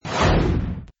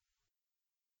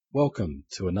Welcome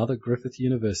to another Griffith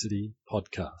University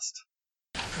podcast.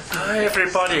 Hi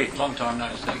everybody. Long time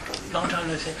no see. Long time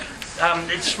no see.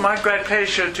 It's my great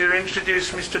pleasure to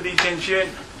introduce Mr. Li Jianjun.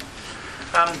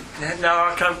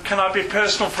 Now, can I be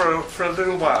personal for a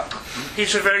little while?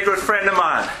 He's a very good friend of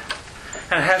mine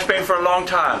and has been for a long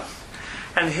time.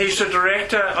 And he's the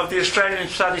director of the Australian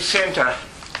Studies Centre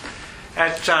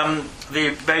at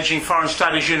the Beijing Foreign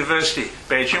Studies University.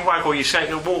 Beijing,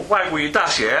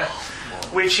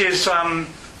 which is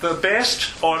the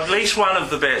best, or at least one of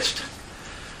the best,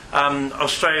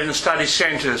 Australian studies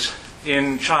centres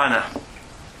in China.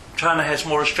 China has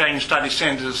more Australian studies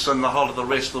centres than the whole of the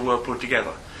rest of the world put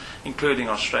together, including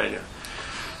Australia.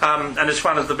 And it's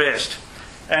one of the best.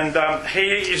 And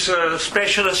he is a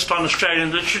specialist on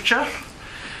Australian literature.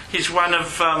 He's one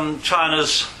of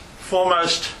China's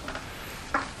foremost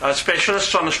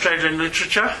specialists on Australian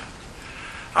literature.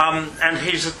 And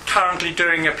he's currently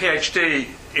doing a PhD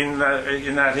in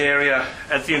that area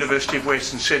at the University of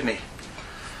Western Sydney.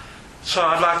 So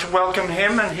I'd like to welcome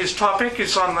him, and his topic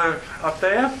is up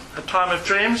there, A Time of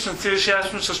Dreams,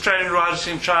 Enthusiasms, Australian Writers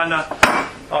in China,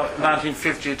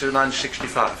 1950 to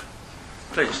 1965.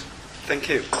 Please. Thank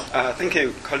you. Thank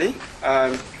you, Colin.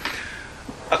 I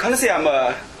can't say I'm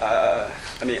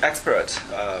an expert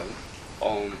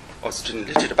on Australian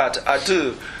literature, but I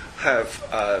do have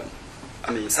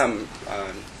some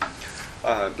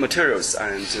materials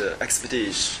and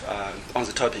expertise on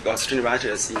the topic of Australian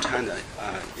writers in China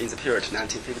in the period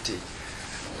 1950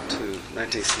 to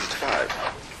 1965.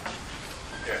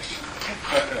 Yes.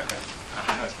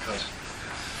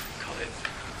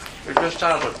 We just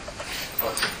started.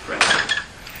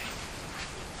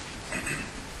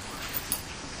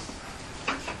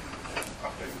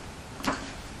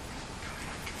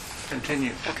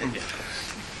 Continue. Okay.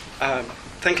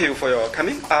 Thank you for your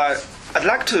coming. I'd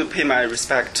like to pay my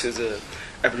respect to the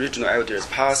Aboriginal elders,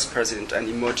 past, present, and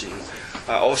emerging.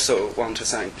 I also want to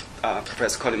thank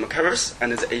Professor Colin McCarroll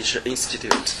and the Asia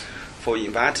Institute for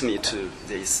inviting me to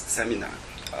this seminar.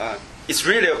 It's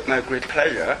really my great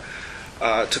pleasure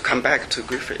to come back to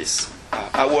Griffith.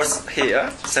 I was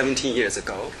here 17 years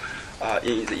ago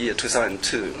in the year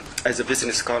 2002 as a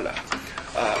business scholar.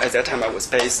 At that time, I was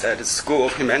based at the School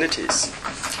of Humanities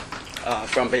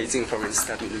from Beijing Foreign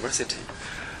Studies University.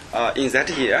 In that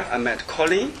year, I met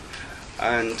Colin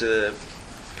and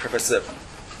Professor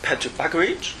Patrick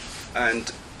Buckridge and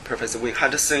Professor Wayne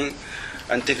Hudson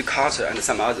and David Carter and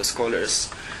some other scholars,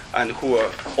 and who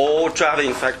were all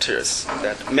driving factors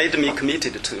that made me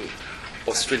committed to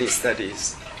Australian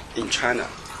studies in China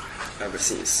ever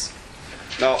since.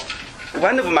 Now,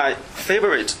 one of my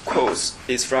favorite quotes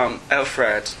is from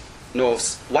Alfred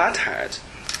North Whitehead.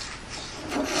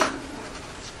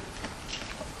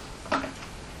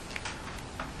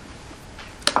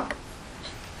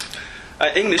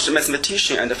 An English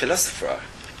mathematician and philosopher.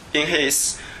 In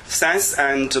his Science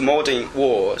and Modern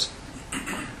World,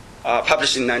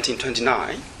 published in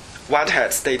 1929,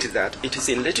 Whitehead stated that it is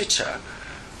in literature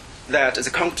that the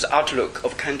concrete outlook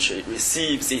of a country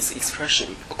receives its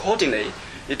expression. Accordingly,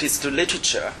 it is to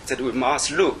literature that we must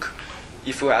look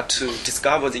if we are to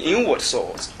discover the inward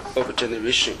source of a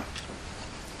generation.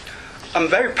 I'm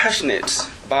very passionate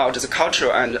about the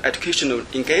cultural and educational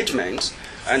engagement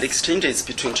and exchanges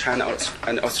between China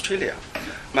and Australia.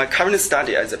 My current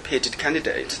study as a PhD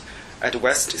candidate at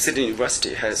West Sydney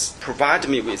University has provided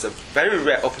me with a very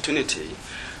rare opportunity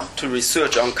to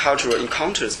research on cultural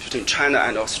encounters between China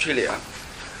and Australia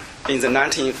in the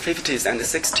 1950s and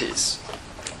 60s.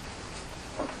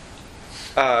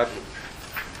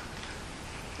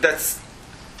 That's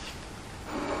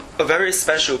a very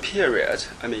special period,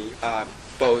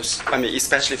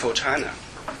 especially for China.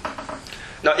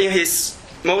 Now, in his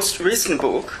most recent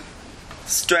book,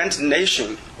 Stranded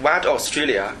Nation, Wild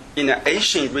Australia in an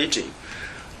Asian Region,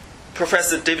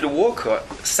 Professor David Walker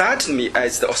cited me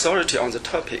as the authority on the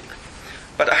topic.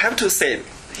 But I have to say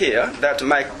here that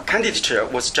my candidature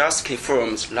was just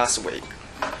confirmed last week.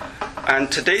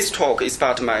 And today's talk is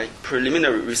about my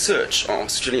preliminary research on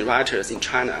Australian writers in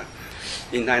China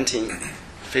in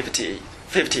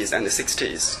 1950s and the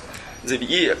 60s. The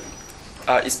year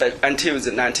until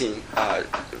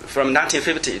from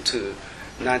 1950 to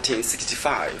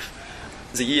 1965,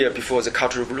 the year before the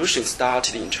Cultural Revolution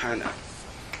started in China.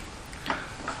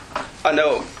 I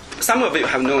know some of you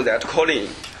have known that Colin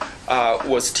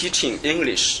was teaching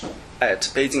English at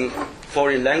Beijing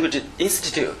Foreign Language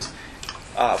Institute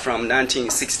from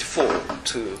 1964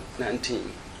 to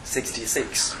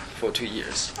 1966 for 2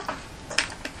 years.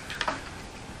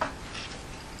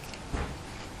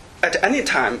 At any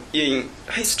time in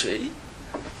history,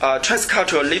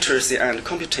 transcultural literacy and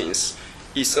competence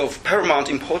is of paramount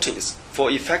importance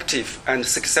for effective and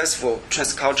successful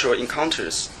transcultural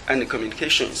encounters and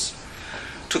communications.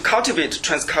 To cultivate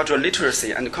transcultural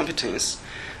literacy and competence,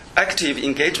 active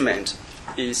engagement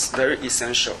is very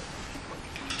essential.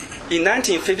 In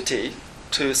 1950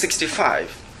 to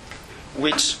 65,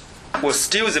 which was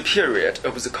still the period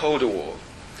of the Cold War,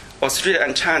 Australia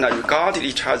and China regarded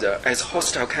each other as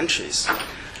hostile countries,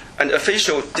 and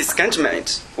official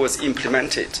disengagement was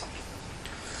implemented.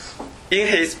 In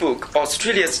his book,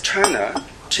 Australia's China,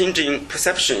 Changing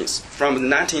Perceptions from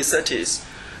the 1930s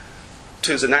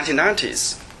to the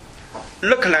 1990s,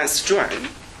 Lachlan-Strachan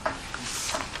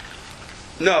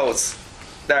notes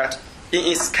that in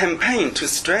its campaign to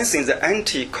strengthen the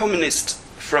anti-communist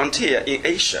frontier in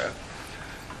Asia,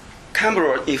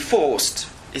 Canberra enforced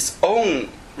its own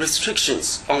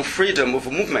restrictions on freedom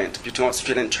of movement between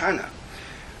Australia and China,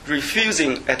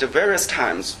 refusing at various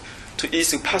times to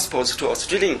issue passports to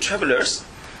Australian travelers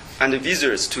and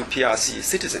visas to PRC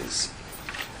citizens.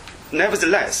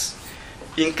 Nevertheless,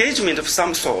 engagement of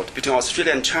some sort between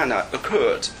Australia and China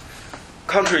occurred,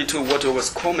 contrary to what was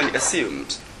commonly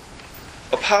assumed.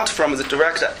 Apart from the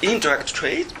direct and indirect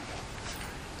trade,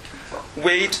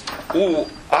 wheat, wool,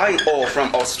 iron ore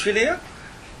from Australia,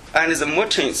 and the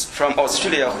merchants from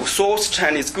Australia who source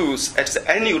Chinese goods at the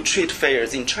annual trade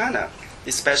fairs in China,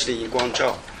 especially in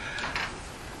Guangzhou.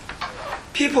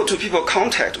 People-to-people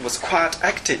contact was quite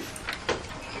active.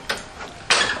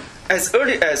 As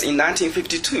early as in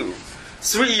 1952,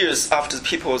 3 years after the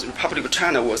People's Republic of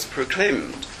China was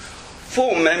proclaimed,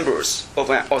 4 members of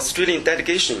an Australian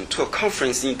delegation to a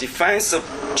conference in defense of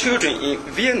children in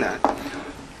Vienna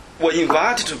were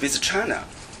invited to visit China.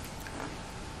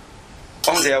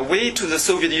 On their way to the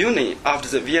Soviet Union after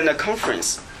the Vienna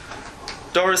Conference,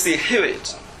 Dorothy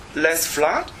Hewitt, Les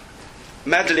Flood,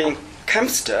 Madeleine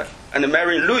Kempster, and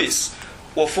Mary Lewis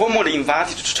were formally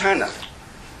invited to China,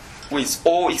 with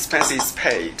all expenses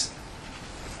paid.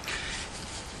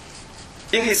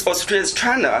 In his Australia's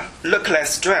China,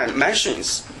 Lachlan-Strachan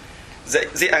mentions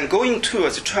the ongoing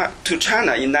tours to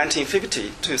China in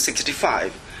 1950 to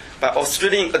 65 by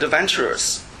Australian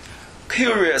adventurers,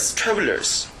 curious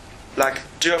travelers like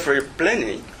Geoffrey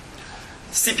Blaney,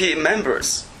 CPA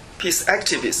members, peace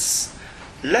activists,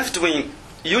 left-wing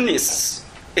unionists,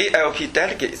 ALP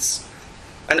delegates,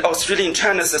 and Australian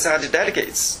China Society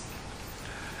delegates.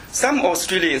 Some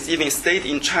Australians even stayed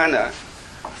in China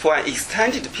for an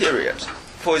extended period.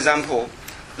 For example,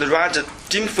 the writer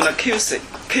Jim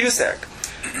Cusack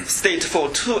stayed for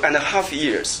 2.5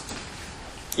 years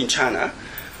in China,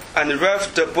 and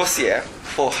Ralph de Boissier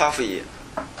for half a year.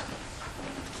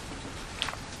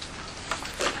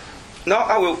 Now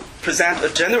I will present a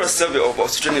general survey of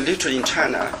Australian literature in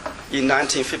China in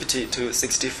 1950 to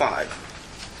 65.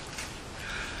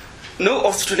 No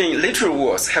Australian literary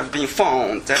works have been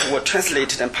found that were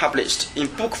translated and published in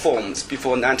book forms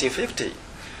before 1950.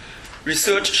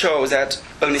 Research shows that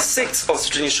only 6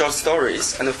 Australian short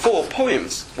stories and 4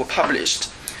 poems were published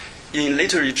in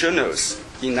literary journals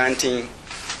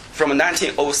from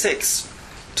 1906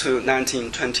 to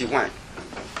 1921.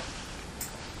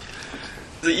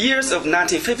 The years of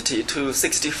 1950 to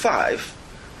 65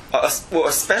 were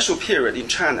a special period in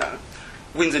China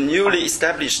when the newly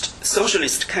established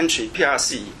socialist country,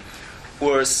 PRC,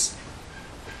 was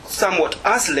somewhat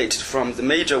isolated from the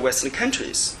major Western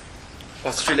countries,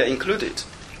 Australia included.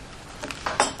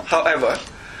 However,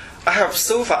 I have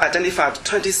so far identified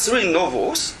 23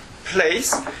 novels,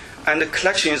 plays, and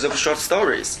collections of short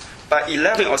stories by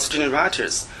 11 Australian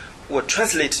writers who were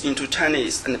translated into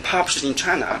Chinese and published in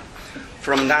China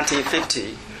from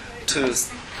 1950 to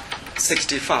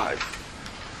 65.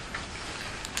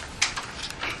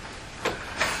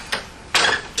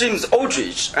 James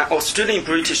Aldrich, an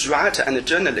Australian-British writer and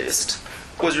journalist,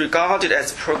 was regarded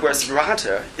as a progressive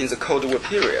writer in the Cold War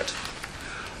period.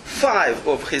 5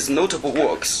 of his notable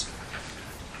works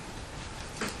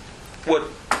were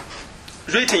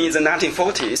written in the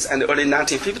 1940s and early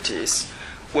 1950s,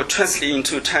 were translated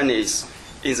into Chinese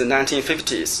in the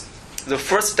 1950s, the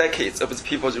first decades of the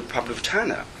People's Republic of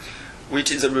China,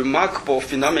 which is a remarkable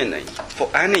phenomenon for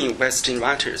any Western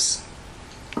writers.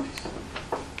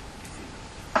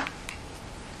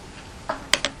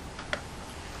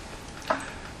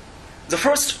 The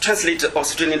first translated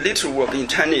Australian literary work in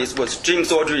Chinese was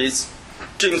James Aldrich's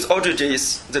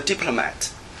The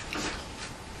Diplomat,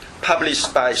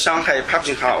 published by Shanghai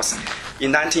Publishing House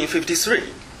in 1953.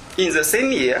 In the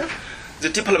same year, The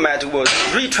Diplomat was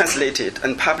retranslated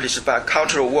and published by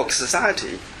Cultural Work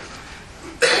Society.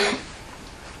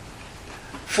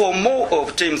 For more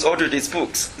of James Aldrich's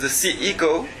books, The Sea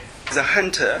Eagle, The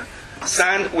Hunter,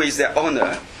 Signed with Their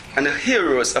Honor, and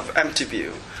Heroes of Empty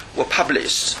View were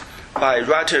published by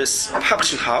Writers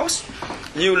Publishing House,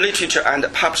 New Literature and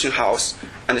Publishing House,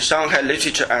 and Shanghai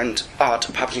Literature and Art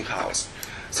Publishing House.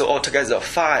 So altogether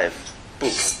 5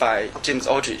 books by James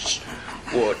Aldrich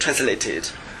were translated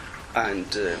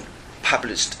and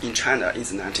published in China in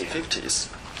the 1950s.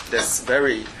 That's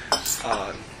very,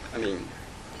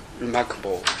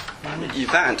 remarkable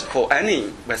event for any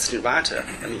Western writer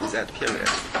in that period.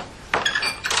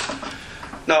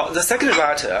 Now, the second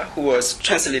writer who was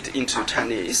translated into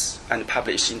Chinese and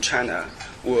published in China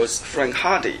was Frank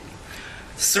Hardy.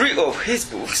 3 of his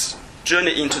books,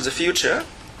 Journey into the Future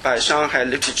by Shanghai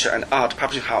Literature and Art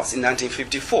Publishing House in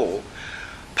 1954,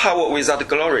 Power Without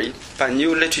Glory by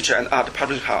New Literature and Art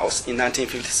Publishing House in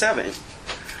 1957,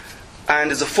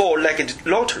 and The Four-Legged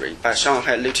Lottery by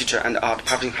Shanghai Literature and Art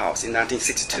Publishing House in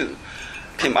 1962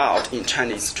 came out in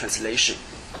Chinese translation.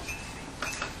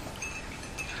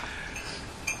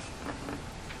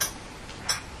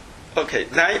 Okay,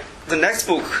 now the next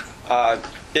book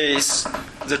is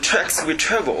The Tracks We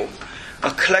Travel,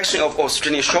 a collection of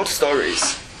Australian short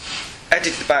stories,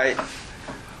 edited by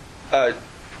a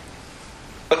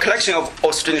collection of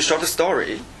Australian short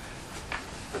story,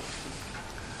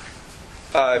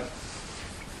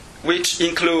 which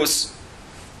includes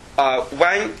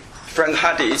one Frank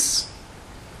Hardy's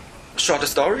short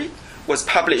story, was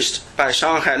published by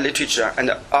Shanghai Literature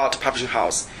and Art Publishing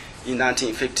House in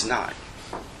 1959.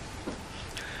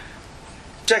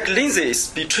 Jack Lindsay's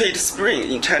Betrayed Spring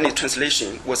in Chinese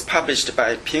translation was published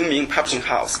by Pingming Publishing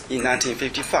House in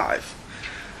 1955,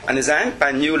 and then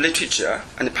by New Literature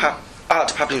and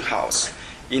Art Publishing House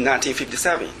in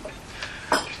 1957.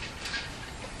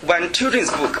 One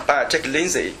children's book by Jack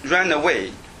Lindsay, Run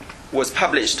Away, was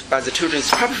published by the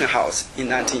Children's Publishing House in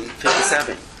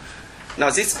 1957. Now,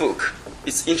 this book,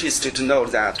 it's interesting to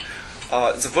note that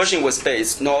the version was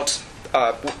based not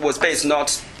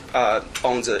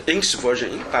on the English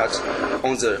version, but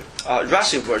on the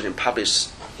Russian version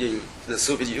published in the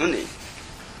Soviet Union.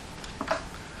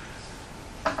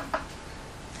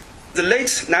 The late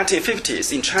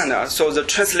 1950s in China saw the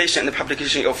translation and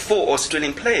publication of 4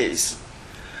 Australian plays.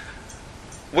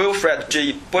 Wilfred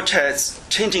G. Burchett's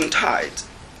Changing Tide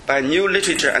by New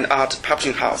Literature and Art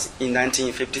Publishing House in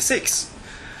 1956.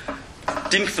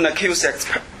 Dimphna Cusack's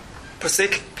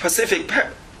Pacific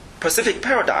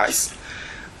Paradise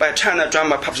by China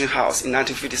Drama Publishing House in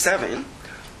 1957.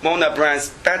 Mona Brand's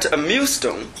Better a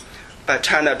Millstone by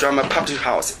China Drama Publishing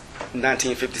House in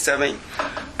 1957.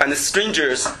 And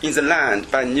Strangers in the Land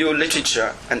by New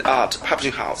Literature and Art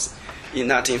Publishing House in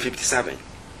 1957.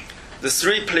 The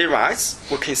 3 playwrights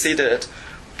were considered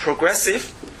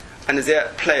progressive, and their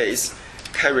plays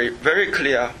carry very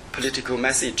clear political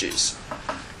messages.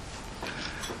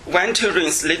 One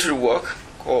children's literary work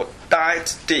called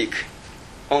Died Dick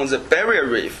on the Barrier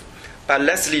Reef by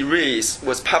Leslie Rees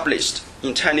was published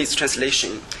in Chinese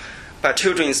translation by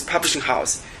Children's Publishing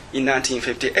House in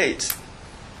 1958.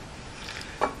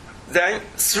 Then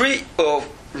 3 of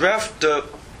Ralph de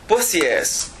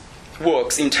Boissier's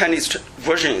works in Chinese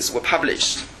versions were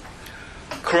published.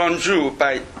 Crown Jewel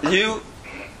by New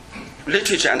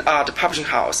Literature and Art Publishing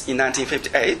House in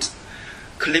 1958,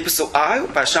 Calypso Isle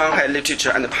by Shanghai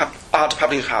Literature and Art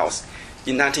Publishing House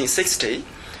in 1960,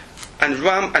 and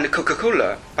Rum and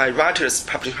Coca-Cola by Writers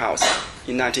Publishing House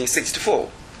in 1964.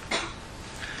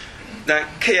 Then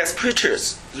K.S.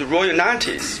 Pritchard's The Royal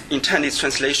Nineties in Chinese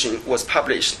translation was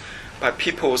published by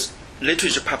People's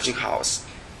Literature Publishing House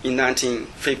in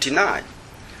 1959,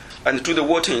 and Judah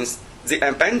Wharton's The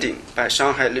Unbending by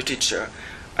Shanghai Literature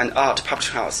and Art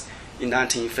Publishing House in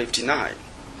 1959.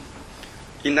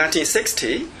 In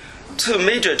 1960, 2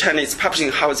 major Chinese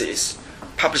publishing houses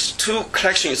published 2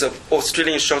 collections of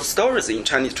Australian short stories in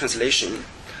Chinese translation.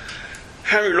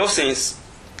 Henry Lawson's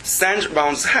Sand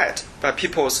Round the Head by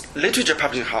People's Literature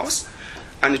Publishing House,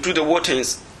 and Judah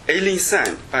Wharton's Ailing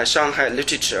Sun by Shanghai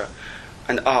Literature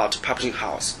and Art Publishing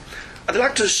House. I'd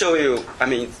like to show you,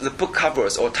 the book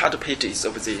covers or title pages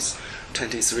of these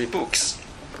 23 books.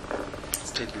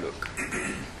 Let's take a look.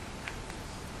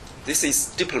 This is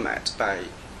Diplomat by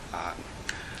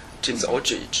James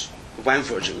Aldrich, one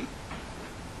version,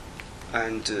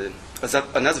 and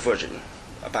another version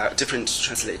by a different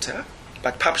translator,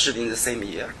 but published in the same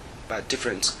year by a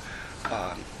different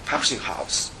publishing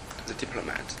house, The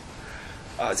Diplomat.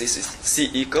 This is Sea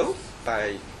Eagle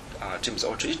by James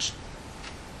Aldrich.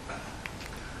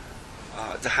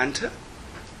 The Hunter,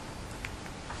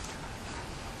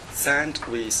 Sand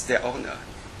with Their Honor,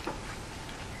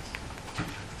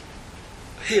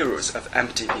 Heroes of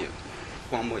Empty View,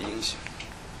 Wang Mo Yingxu.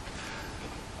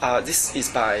 This is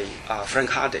by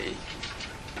Frank Hardy,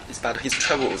 It's about his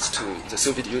travels to the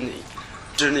Soviet Union,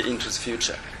 journey into the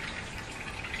future.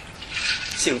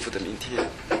 幸福的明天。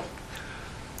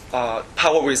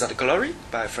Power Without Glory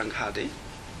by Frank Hardy.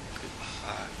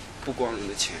 不光荣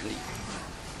的权利。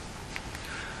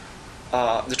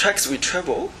The Tracks We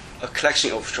Travel, a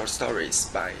collection of short stories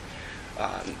by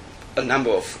a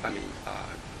number of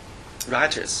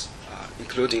writers,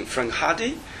 including Frank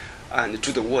Hardy and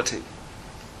Judah Wharton.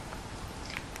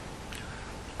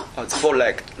 The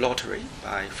Four-Legged Lottery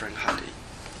by Frank Hardy.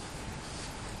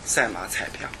 赛马彩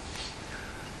票。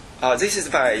This is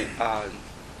by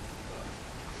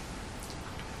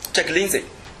Jack Lindsay.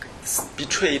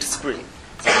 Betrayed Spring,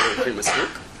 a very famous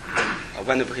book,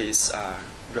 one of his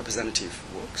representative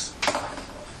works.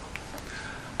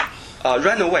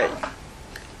 Runaway,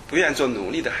 不愿做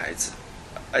奴隶的孩子.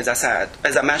 As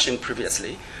I mentioned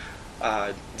previously,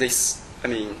 the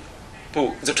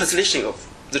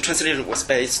translation was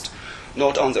based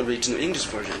not on the original English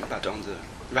version, but on the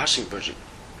Russian version.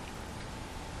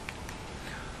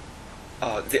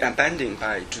 The Unbending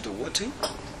by Judah Wharton.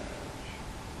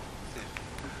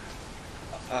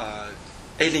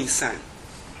 Alien Sun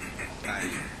by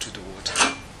Judah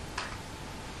Wharton.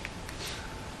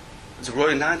 The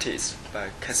Royal Nineties by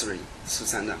Catherine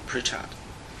Susanna Pritchard.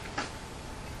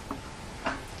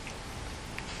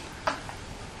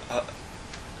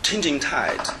 Changing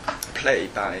Tide, play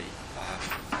by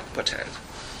Potet.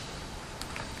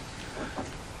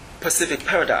 Pacific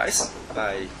Paradise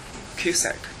by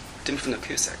Cusack, Timothy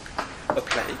Cusack, a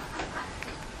play.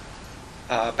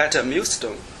 Better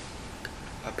Millstone,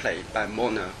 a play by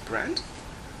Mona Brand.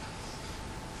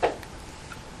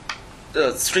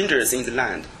 The Strangers in the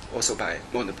Land, also by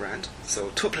Mona Brand.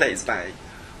 So 2 plays by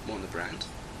Mona Brand.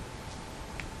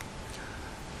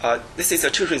 This is a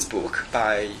children's book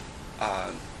by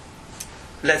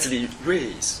Leslie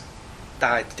Ray's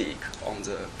Died Dig on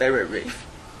the Barrier Reef.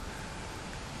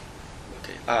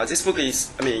 Okay. This book is,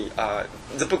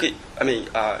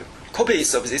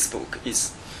 copies of this book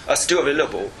are still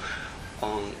available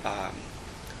on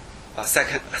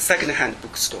second-hand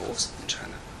bookstores in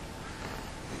China.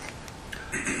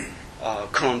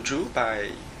 Crown Jewel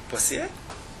by Boissier,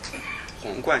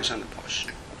 皇冠上的宝石.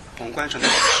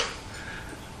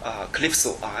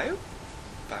 Calypso Isle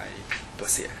by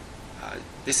Boissier.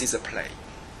 This is a play.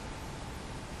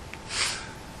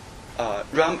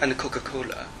 Rum and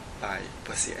Coca-Cola by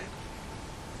Boissier.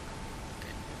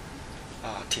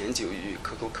 甜酒与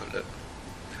可口可乐.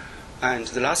 And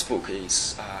the last book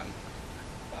is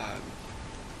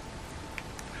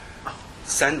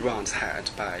Sand Round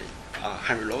Head by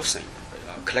Henry Lawson,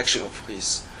 a collection of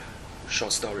his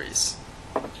short stories.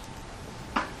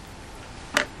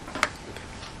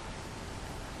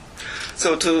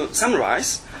 So to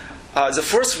summarize, the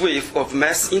first wave of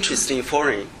mass interest in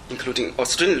foreign, including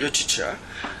Australian literature,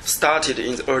 started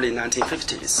in the early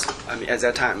 1950s. At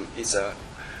that time, it's a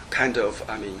kind of,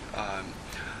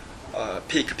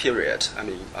 peak period.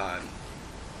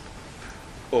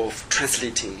 Of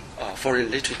translating foreign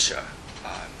literature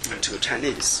into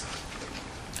Chinese.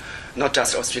 Not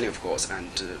just Australian, of course, and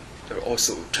there are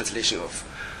also translation of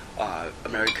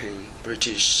American,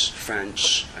 British,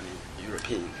 French,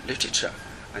 European literature,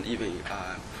 and even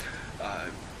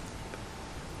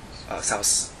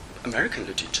South American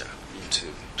literature into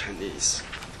Chinese.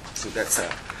 So that's a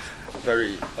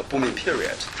very booming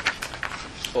period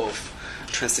of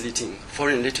translating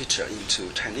foreign literature into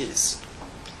Chinese.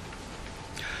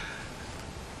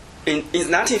 In the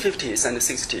 1950s and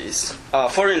 60s,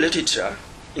 foreign literature,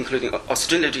 including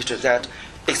Australian literature that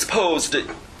exposed the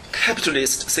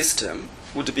capitalist system,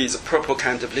 would be the proper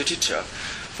kind of literature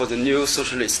for the new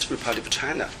Socialist Republic of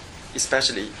China,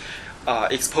 especially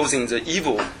exposing the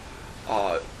evil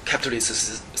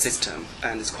capitalist system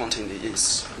and its content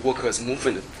is workers'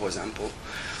 movement, for example,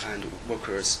 and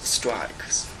workers'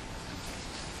 strikes.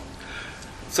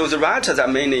 So the writers are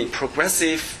mainly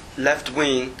progressive,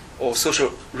 left-wing, or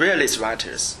social realist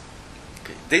writers.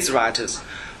 Okay. These writers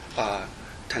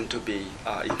tend to be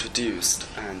introduced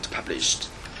and published.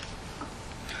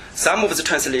 Some of the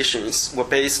translations were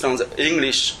based on the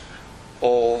English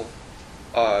or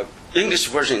English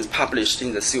versions published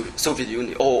in the Soviet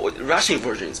Union, or Russian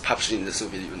versions published in the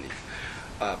Soviet Union,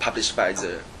 published by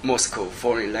the Moscow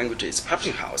Foreign Languages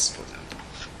Publishing House, for example.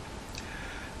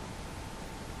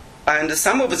 And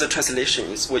some of the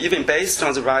translations were even based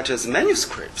on the writer's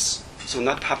manuscripts, so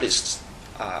not published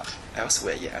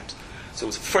elsewhere yet. So it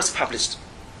was first published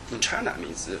in China.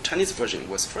 Means the Chinese version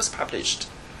was first published.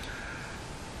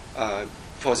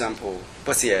 For example,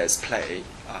 Boissier's play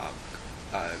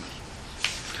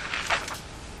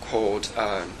called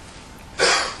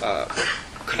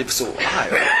Calypso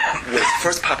Isle was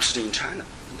first published in China,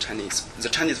 in Chinese. The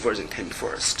Chinese version came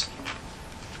first.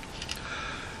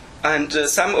 And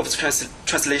some of the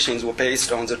translations were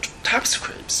based on the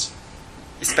typescripts,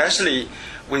 especially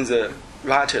when the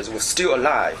writers were still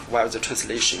alive while the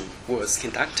translation was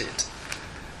conducted.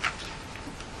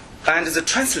 And the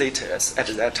translators at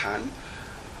that time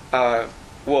were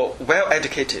well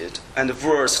educated and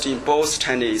versed in both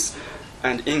Chinese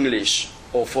and English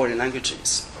or foreign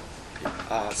languages.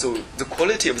 So the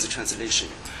quality of the translation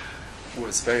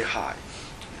was very high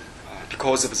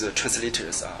because of the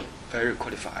translators are very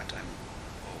qualified.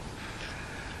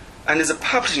 And the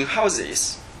publishing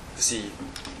houses, you see,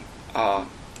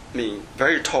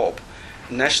 very top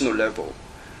national level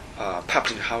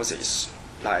publishing houses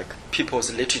like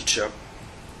People's Literature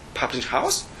Publishing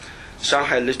House,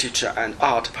 Shanghai Literature and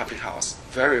Art Publishing House,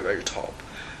 very, very top,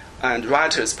 and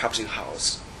Writers Publishing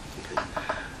House. Okay.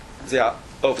 They are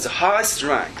of the highest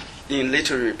rank in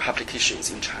literary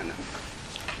publications in China.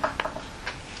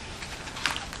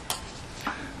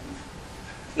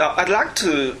 Now, I'd like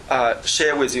to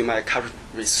share with you my current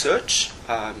research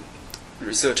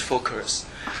focus.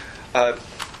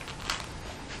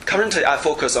 Currently, I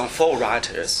focus on 4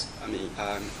 writers,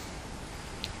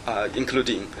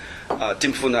 including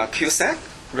Dymphna Cusack,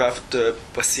 Ralph de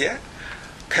Boissier,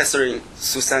 Catherine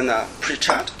Susanna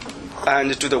Pritchard,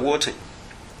 and Judith Walton.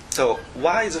 So,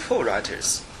 why the 4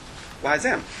 writers? Why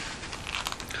them?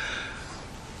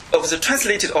 Of the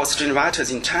translated Australian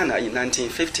writers in China in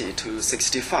 1950 to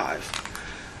 65,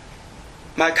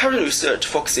 my current research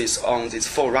focuses on these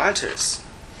 4 writers.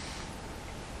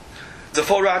 The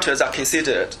 4 writers are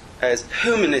considered as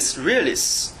humanist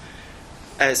realists,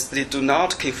 as they do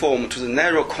not conform to the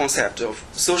narrow concept of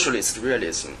socialist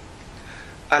realism.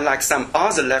 Unlike some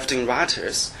other left-wing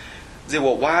writers, they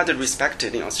were widely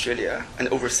respected in Australia and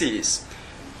overseas,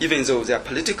 even though their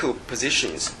political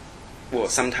positions were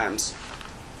sometimes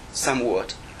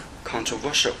somewhat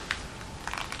controversial.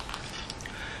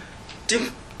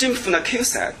 Dymphna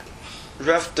Cusack,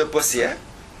 Ralph de Boissier,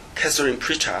 Catherine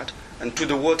Pritchard, and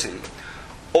Judith Walton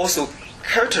also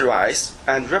characterize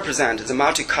and represent the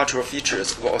multicultural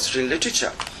features of Australian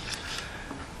literature.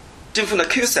 Dymphna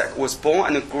Cusack was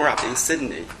born and grew up in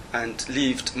Sydney and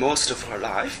lived most of her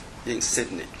life in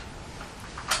Sydney.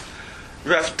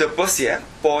 Ralph de Boissier,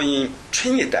 born in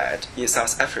Trinidad in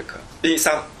South Africa, in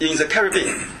the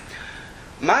Caribbean,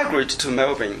 migrated to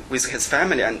Melbourne with his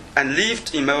family and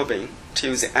lived in Melbourne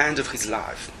till the end of his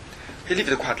life. He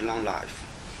lived quite a long life,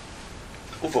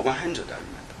 over 100, I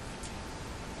remember.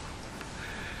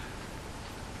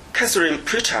 Catherine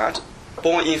Pritchard,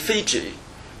 born in Fiji,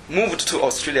 moved to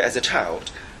Australia as a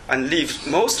child and lived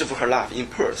most of her life in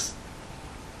Perth.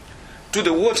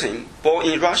 Judith Walton, born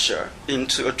in Russia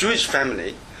into a Jewish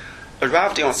family,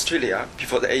 arrived in Australia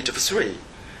before the age of 3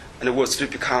 and was to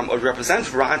become a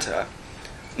representative writer,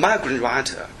 migrant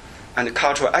writer, and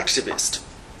cultural activist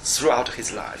throughout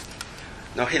his life.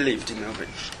 Now he lived in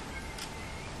Melbourne.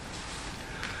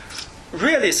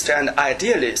 Realist and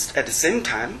idealist at the same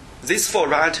time, these 4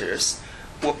 writers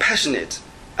were passionate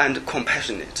and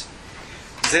compassionate.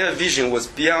 Their vision was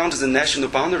beyond the national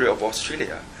boundary of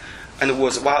Australia and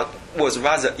was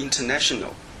rather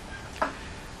international.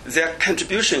 Their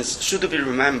contributions should be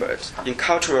remembered in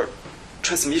cultural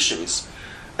transmissions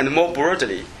and more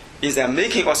broadly in their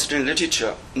making Australian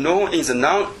literature known in the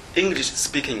non-English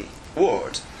speaking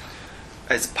world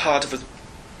as part of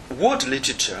world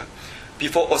literature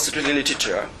before Australian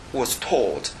literature was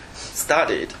taught,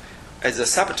 studied as a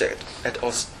subject at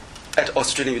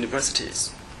Australian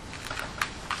universities.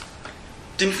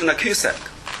 Dymphna Cusack.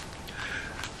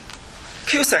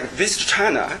 Cusack visited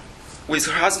China with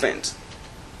her husband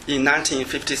in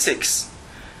 1956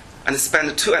 and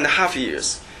spent 2.5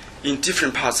 years in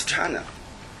different parts of China.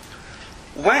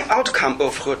 One outcome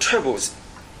of her travels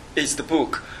is the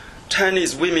book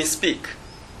Chinese Women Speak,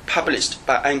 published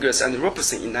by Angus and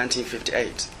Robertson in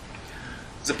 1958.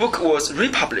 The book was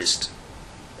republished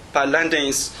by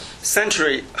London's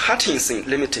Century Hutchinson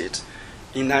Limited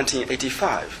in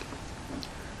 1985.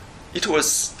 It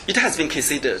has been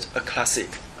considered a classic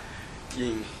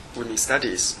in women's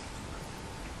studies.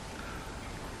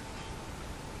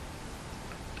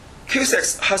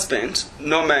 Cusack's husband,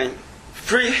 Norman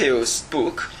Freehill's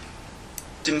book,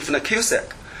 Dymphna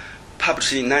Cusack,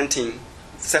 published in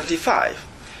 1975,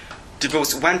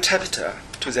 devotes one chapter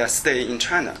to their stay in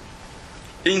China.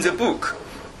 In the book,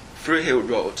 Freehill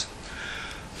wrote,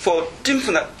 For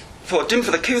Dymphna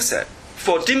Cusack,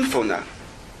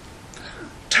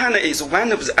 China is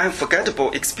one of the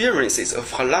unforgettable experiences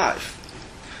of her life.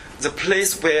 The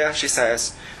place where, she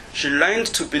says, She learned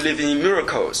to believe in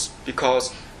miracles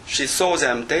because she saw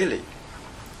them daily.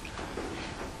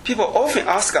 People often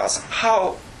ask us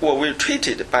how were we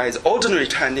treated by the ordinary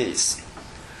Chinese.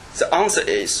 The answer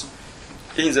is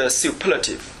in the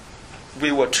superlative.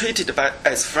 We were treated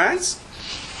as friends.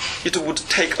 It would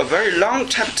take a very long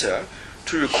chapter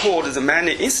to record the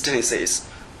many instances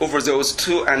over those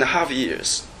 2.5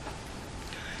 years.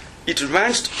 It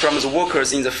ranged from the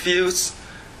workers in the fields,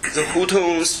 the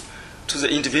hutons, to the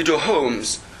individual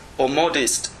homes or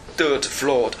modest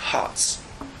dirt-floored huts.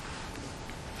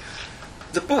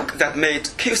 The book that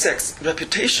made Cusac's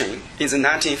reputation in the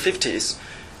 1950s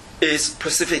is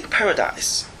Pacific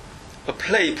Paradise, a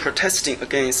play protesting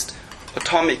against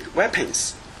atomic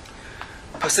weapons.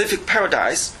 Pacific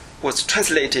Paradise was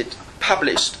translated,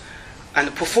 published,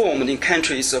 and performed in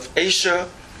countries of Asia,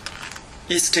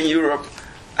 Eastern Europe,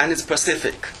 and the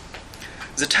Pacific.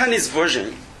 The Chinese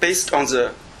version, based on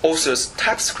the author's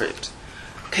typescript,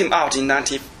 came out in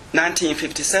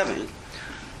 1957,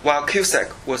 while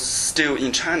Cusack was still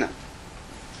in China.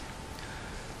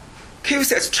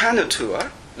 Cusack's China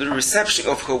tour, the reception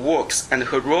of her works, and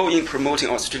her role in promoting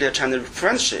Australia-China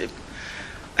friendship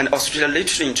and Australian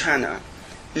literature in China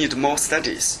need more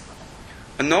studies.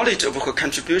 A knowledge of her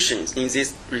contributions in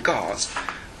these regards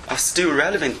are still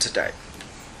relevant today.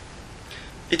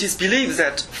 It is believed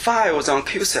that files on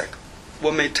Cusack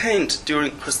were maintained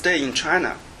during her stay in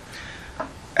China,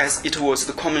 as it was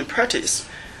the common practice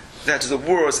that the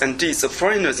words and deeds of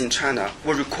foreigners in China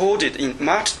were recorded in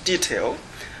much detail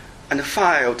and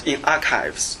filed in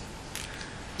archives.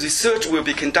 Research will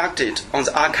be conducted on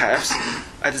the archives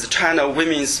at the China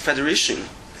Women's Federation,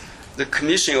 the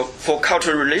Commission for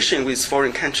Cultural Relations with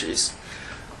Foreign Countries,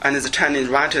 and the Chinese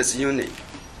Writers' Union.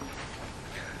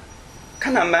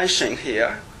 Can I mention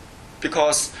here,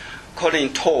 because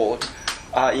Colin taught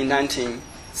in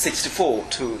 1964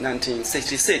 to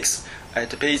 1966 at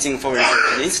the Beijing Foreign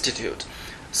Language Institute.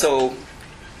 So,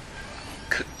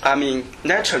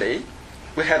 naturally,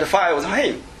 we had a file with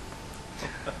him.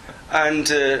 And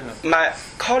my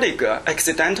colleague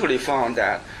accidentally found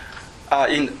that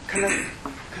can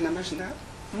I mention that?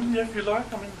 Yeah, if you like.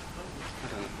 I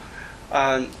don't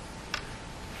know.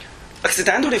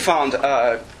 Accidentally found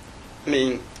a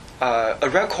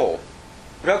record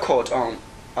on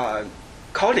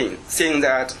Colin saying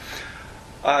that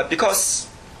because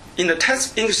in the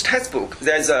English textbook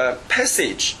there's a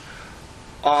passage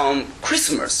on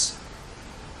Christmas.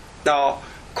 Now,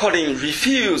 Colin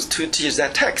refused to teach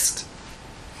that text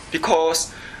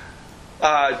because,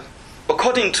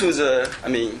 according to the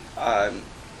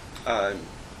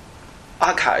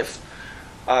archive,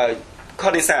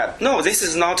 Colin said, "No, this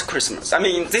is not Christmas.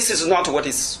 This is not what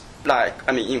it's like.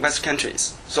 In Western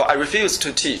countries. So I refuse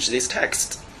to teach this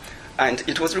text," and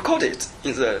it was recorded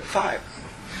in the file.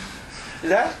 Is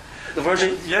that the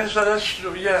version? Yes, that's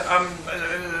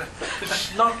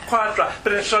it's not quite right,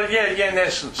 but it's in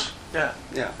essence. Yeah.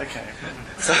 Yeah. Okay.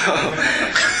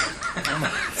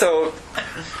 So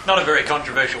not a very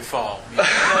controversial file.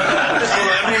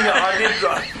 I did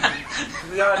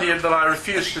the idea that I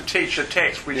refused to teach a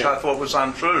text which I thought was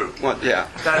untrue. Well, yeah.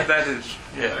 That is.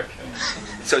 Yeah. Okay.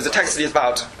 So the text is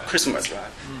about Christmas,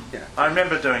 right? Yeah. I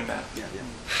remember doing that. Yeah.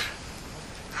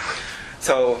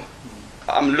 So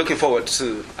I'm looking forward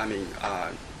to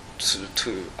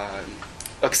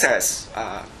access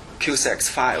Cusack's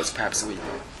files. Perhaps I'm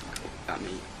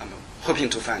hoping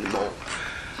to find more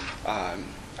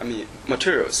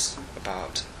materials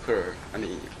about her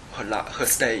her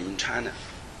stay in China.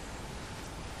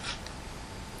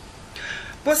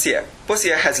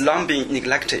 Boissier has long been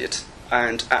neglected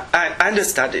and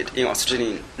understudied in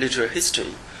Australian literary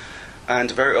history,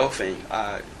 and very often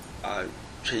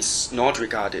she's not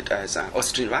regarded as an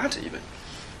Australian writer even.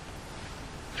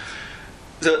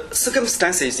 The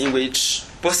circumstances in which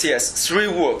Boissier's 3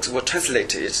 works were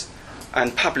translated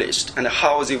and published and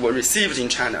how they were received in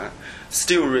China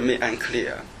still remain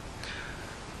unclear.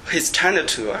 His China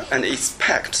tour and its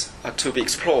impact are to be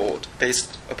explored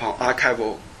based upon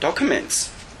archival documents.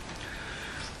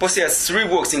 Boissier's 3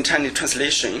 works in Chinese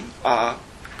translation are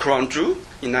Kuranzhu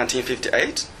in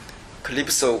 1958,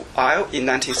 Calypso Isle in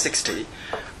 1960,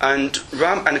 and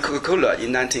Rum and Coca-Cola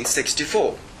in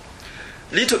 1964.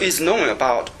 Little is known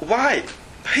about why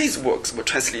his works were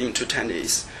translated into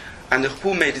Chinese and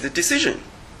who made the decision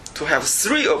to have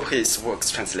 3 of his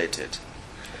works translated.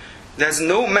 There's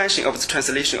no mention of the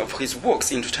translation of his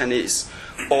works into Chinese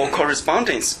or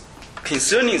correspondence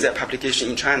concerning their publication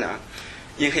in China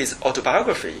in his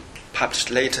autobiography, published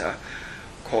later,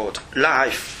 called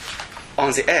Life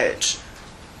on the Edge,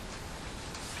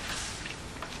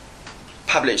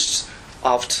 published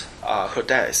after her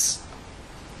death.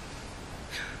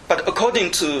 But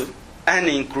according to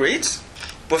Annie Great,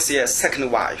 Boissier's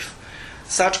second wife,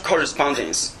 such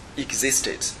correspondence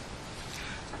existed.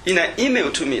 In an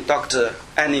email to me, Dr.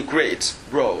 Annie Great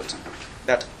wrote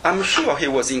that I'm sure he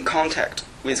was in contact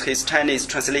with his Chinese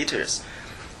translators.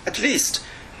 At least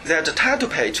there's a title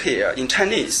page here in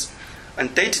Chinese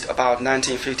and dated about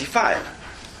 1955,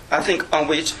 I think, on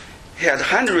which he had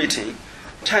handwritten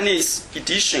Chinese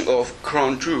edition of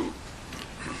Crown Jewel.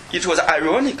 It was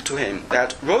ironic to him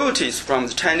that royalties from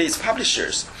the Chinese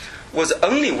publishers was the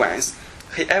only ones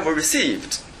he ever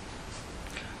received,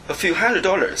 a few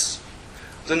 $100.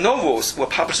 The novels were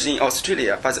published in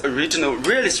Australia by the original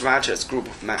realist writers group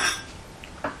of men,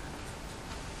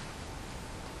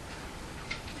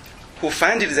 who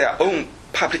founded their own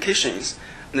publications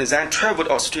and then traveled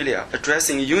Australia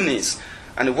addressing unions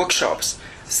and workshops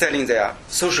selling their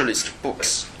socialist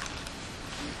books.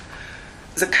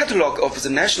 The catalogue of the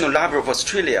National Library of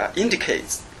Australia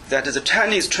indicates that the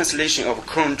Chinese translation of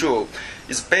Crown Jewel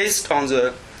is based on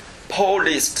the Paul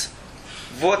List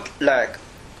Vortlag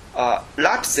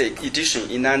Leipzig edition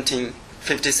in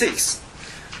 1956,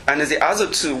 and the other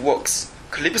two works,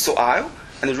 Calypso Isle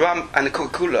and Rum and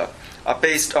Coca-Cola, are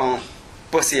based on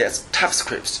Boissier's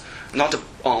typescripts, not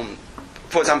on,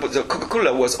 for example, the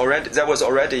Coca-Cola was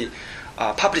already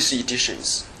published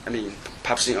editions,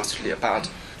 published in Australia, but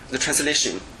the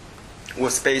translation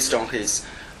was based on his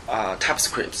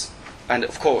typescripts. And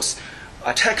of course,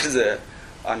 I checked the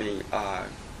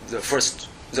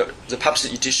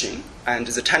published edition and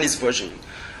the Chinese version.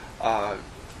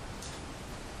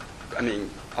 They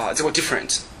were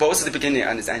different. Both the beginning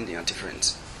and the ending are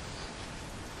different.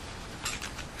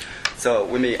 So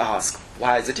we may ask,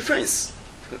 why is the difference?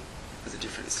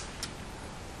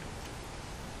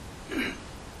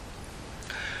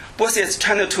 Boissier's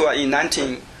China tour in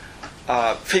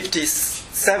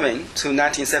 1957 to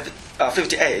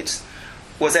 1958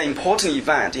 was an important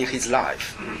event in his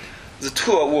life. The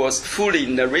tour was fully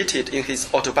narrated in his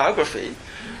autobiography,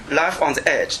 Life on the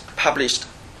Edge, published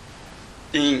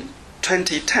in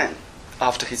 2010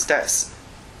 after his death.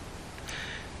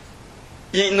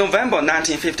 In November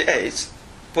 1958,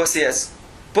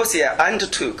 Boissier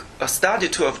undertook a study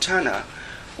tour of China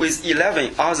with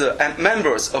 11 other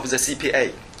members of the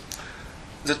CPA.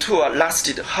 The tour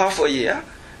lasted half a year,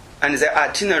 and the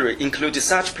itinerary included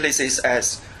such places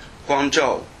as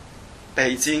Guangzhou,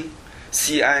 Beijing,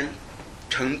 Xi'an,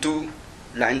 Chengdu,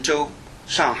 Lanzhou,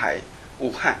 Shanghai,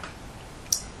 Wuhan,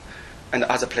 and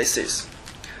other places.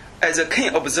 As a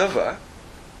keen observer,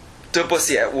 de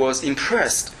Boissier was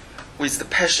impressed with the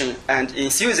passion and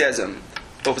enthusiasm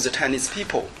of the Chinese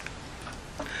people.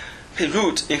 He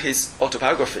wrote in his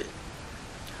autobiography,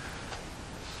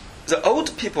 "The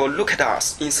old people look at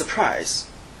us in surprise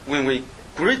when we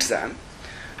greet them,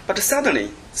 but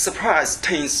suddenly surprise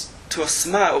turns to a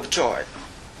smile of joy.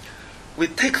 We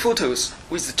take photos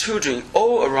with the children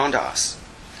all around us.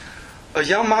 A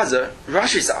young mother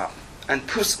rushes up and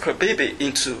puts her baby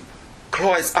into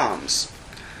Chloe's arms.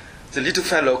 The little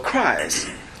fellow cries,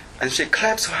 and she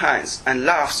claps her hands and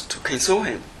laughs to console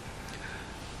him.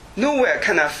 Nowhere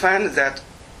can I find that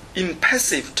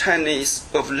impassive Chinese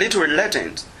of literary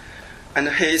legend and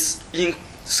his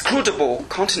inscrutable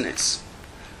countenance.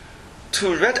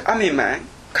 Two Red Army men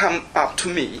come up to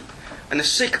me and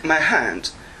shake my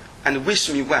hand and wish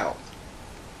me well.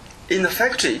 In the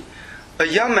factory, a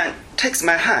young man takes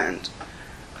my hand,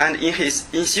 and in his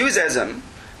enthusiasm,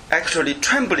 actually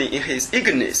trembling in his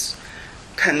eagerness,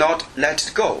 cannot let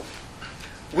it go.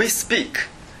 We speak,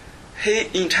 he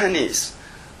in Chinese,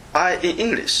 I in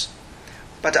English,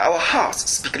 but our hearts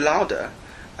speak louder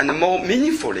and more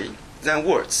meaningfully than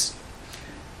words.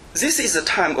 This is a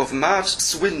time of much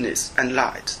sweetness and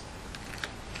light."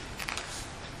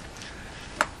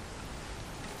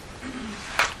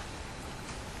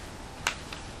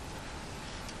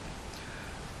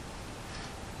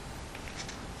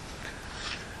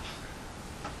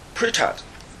 Pritchard.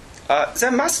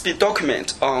 There must be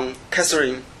document on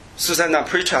Catherine Susanna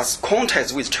Pritchard's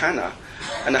contact with China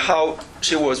and how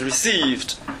she was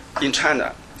received in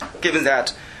China, given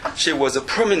that she was a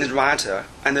prominent writer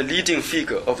and a leading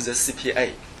figure of the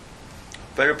CPA.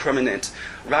 Very prominent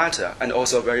writer and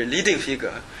also a very leading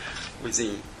figure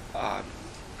within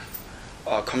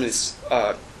Communist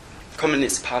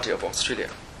Party of Australia.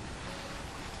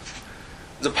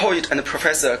 The poet and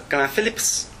professor Glenn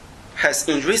Phillips has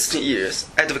in recent years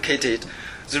advocated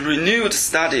the renewed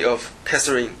study of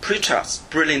Catherine Pritchard's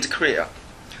brilliant career.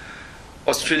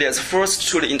 Australia's first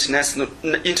truly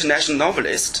international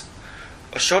novelist,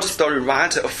 a short story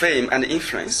writer of fame and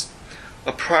influence,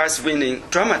 a prize-winning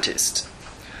dramatist,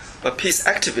 a peace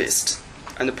activist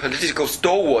and a political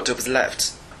stalwart of the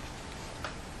left.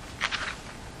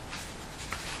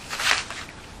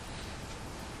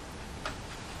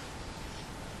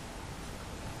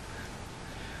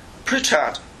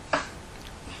 Pritchard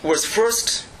was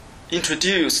first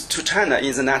introduced to China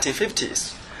in the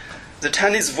 1950s. The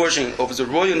Chinese version of the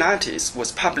Royal Nineties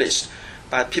was published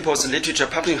by People's Literature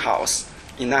Publishing House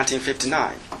in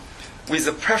 1959, with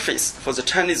a preface for the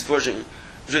Chinese version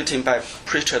written by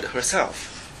Pritchard herself.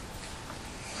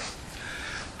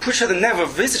 Pritchard never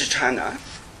visited China.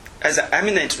 As an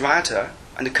eminent writer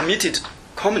and committed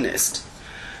communist,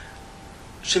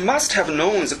 she must have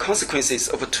known the consequences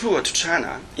of a tour to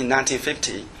China in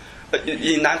 1950s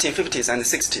and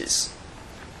 60s.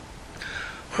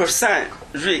 Her son,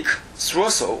 Rick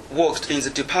Throssell, worked in the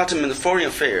Department of Foreign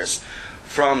Affairs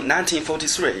from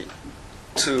 1943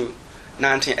 to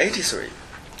 1983.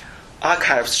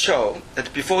 Archives show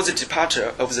that before the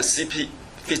departure of the C.P.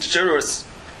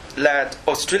 Fitzgerald-led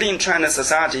Australian China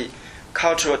Society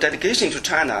cultural delegation to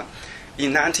China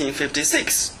in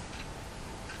 1956,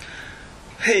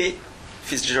 he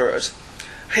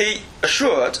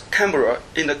assured Canberra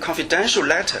in a confidential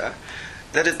letter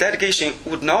that the delegation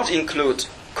would not include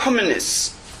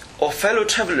communists or fellow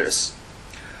travelers.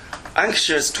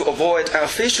 Anxious to avoid an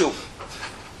official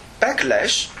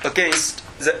backlash against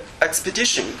the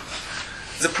expedition,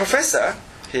 the professor,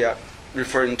 here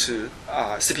referring to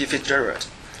C.P. Fitzgerald,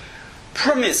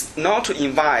 promised not to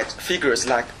invite figures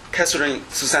like Catherine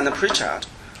Susanna Pritchard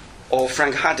or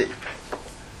Frank Hardy.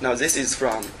 Now this is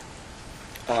from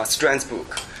Strand's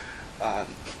book,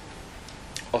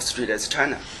 Australia's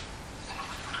China.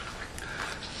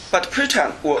 But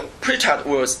Pritchard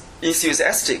was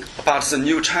enthusiastic about the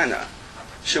new China.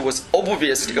 She was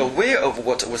obviously aware of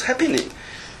what was happening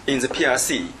in the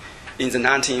PRC in the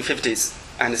 1950s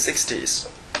and 60s.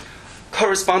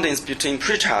 Correspondence between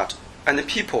Pritchard and the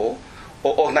people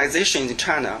or organizations in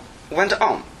China went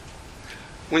on.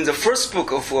 When the first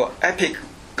book of her epic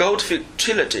Goldfield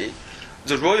trilogy,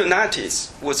 The Royal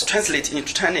Nineties, was translated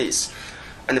into Chinese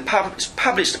and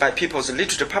published by People's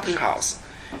Literature Publishing House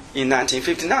in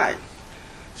 1959,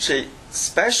 she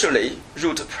specially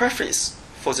wrote a preface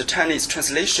for the Chinese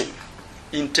translation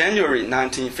in January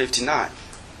 1959.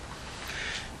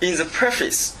 In the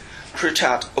preface,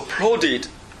 Pritchard applauded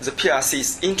the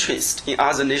PRC's interest in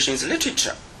other nations'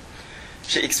 literature.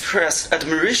 She expressed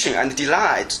admiration and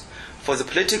delight for the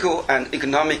political and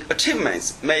economic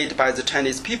achievements made by the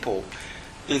Chinese people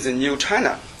in the new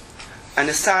China, and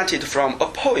cited from a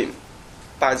poem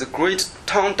by the great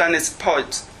Tang Dynasty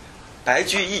poet Bai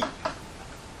Juyi,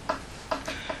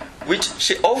 which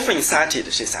she often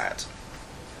cited, she said.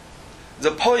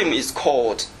 The poem is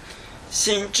called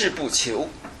新制不求,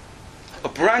 a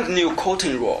brand new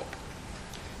cotton robe,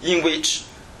 in which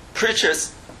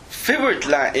Pritchard's favorite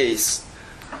line is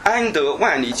安得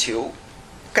万里求,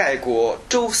 盖国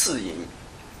周四营.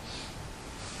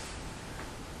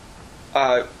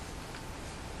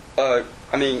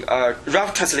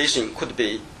 Rough translation could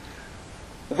be,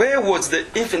 where was the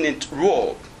infinite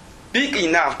robe, big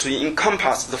enough to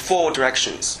encompass the four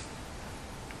directions?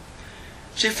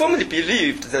 She firmly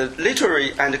believed that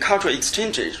literary and cultural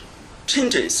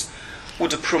changes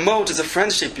would promote the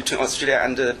friendship between Australia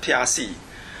and the PRC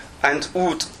and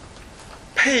would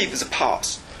pave the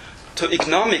path to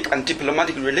economic and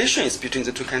diplomatic relations between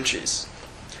the two countries.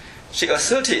 She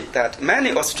asserted that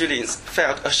many Australians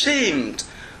felt ashamed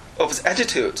of the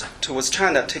attitude towards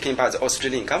China taken by the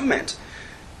Australian government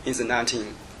in the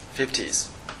 1950s.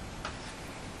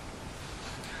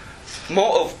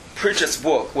 More of Pritchard's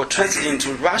work were translated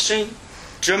into Russian,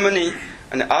 German,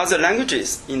 and other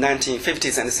languages in the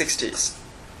 1950s and 60s.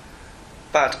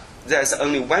 But there's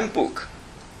only one book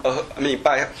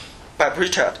by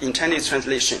Pritchard in Chinese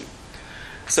translation.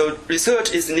 So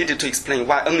research is needed to explain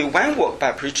why only one work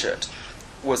by Pritchard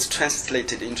was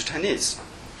translated into Chinese.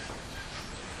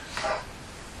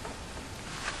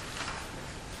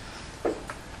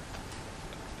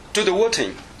 Tudor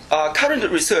Warton. Current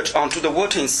research on Tudor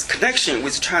Warton's connection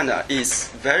with China is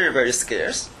very, very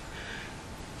scarce.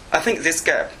 I think this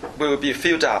gap will be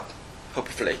filled up,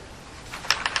 hopefully.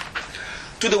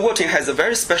 Tudor Warton has a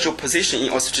very special position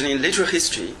in Australian literary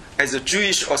history as a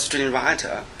Jewish Australian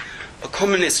writer, a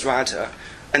communist writer,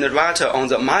 and a writer on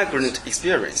the migrant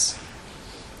experience.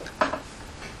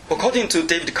 According to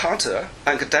David Carter,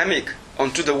 an academic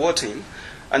on Tudor Warton,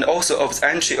 and also of the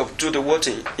entry of Tudor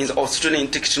Warton in the Australian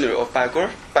Dictionary of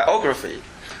Biography,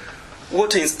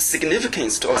 Warton's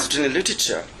significance to Australian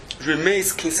literature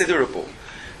remains considerable,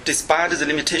 despite the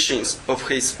limitations of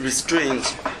his restrained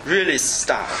realist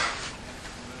style.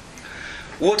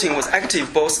 Worting was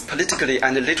active both politically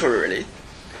and literarily.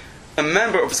 A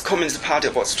member of the Communist Party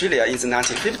of Australia in the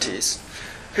 1950s,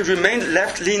 he remained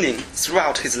left-leaning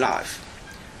throughout his life.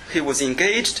 He was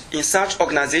engaged in such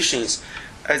organizations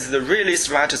as the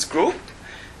Realist Writers Group,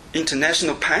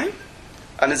 International Pen,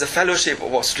 and the Fellowship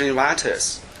of Australian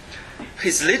Writers.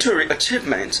 His literary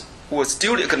achievement was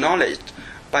duly acknowledged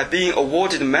by being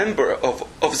awarded a member of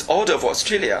the Order of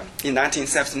Australia in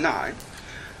 1979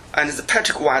 and the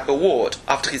Patrick White Award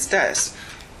after his death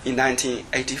in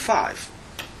 1985.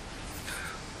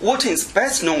 Worting's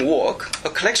best-known work, a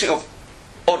collection of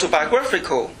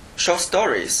autobiographical short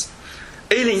stories,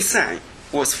 Ailing San,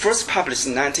 was first published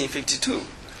in 1952.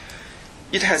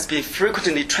 It has been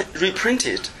frequently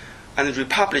reprinted and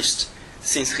republished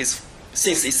since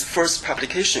its first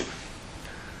publication.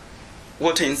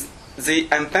 Worting's The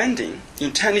Unbending,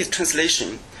 in Chinese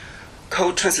translation,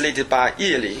 co-translated by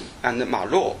Ye Li and Ma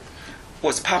Luo,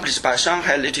 was published by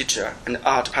Shanghai Literature and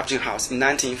Art Publishing House in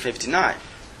 1959.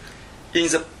 In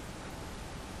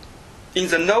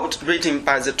the note written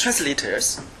by the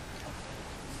translators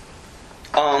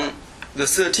on the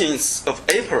 13th of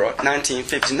April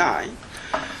 1959,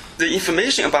 the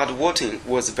information about Worting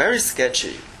was very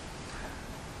sketchy.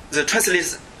 The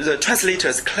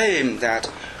translators claim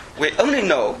that we only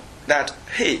know that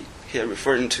he, here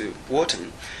referring to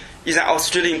Worting, is an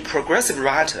Australian progressive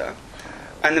writer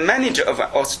and the manager of an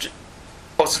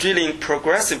Australian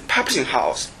progressive publishing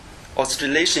house,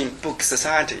 Australasian Book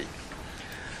Society,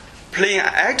 playing an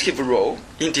active role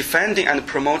in defending and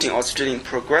promoting Australian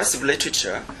progressive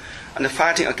literature and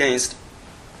fighting against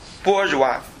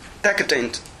bourgeois,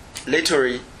 decadent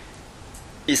literary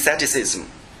aestheticism.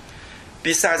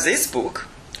 Besides this book,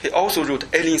 he also wrote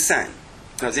Ailing San.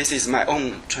 Now, this is my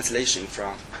own translation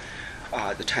from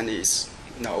the Chinese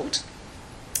note,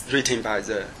 written by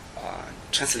the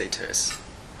translators.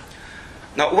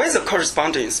 Now, whether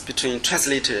correspondence between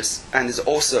translators and the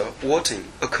author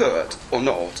Worting occurred or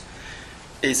not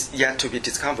is yet to be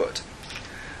discovered.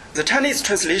 The Chinese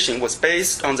translation was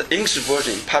based on the English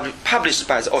version published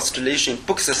by the Australasian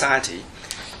Book Society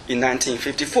in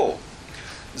 1954.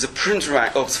 The print run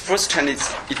of the first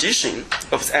Chinese edition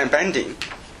of The Unbending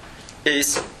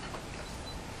is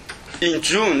in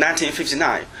June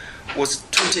 1959 was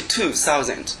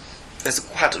 22,000. That's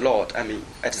quite a lot,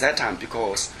 at that time,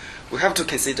 because we have to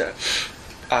consider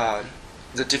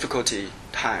the difficulty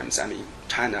times,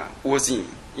 China was in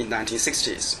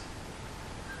 1960s.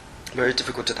 Very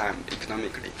difficult time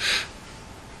economically.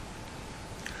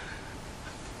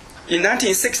 In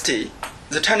 1960,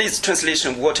 the Chinese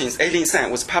translation of Worting's Ailing San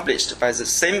was published by the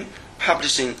same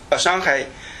publishing Shanghai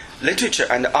Literature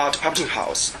and Art Publishing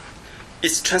House.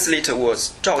 Its translator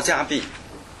was Zhao Jiabi,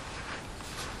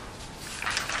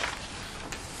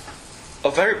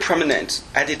 a very prominent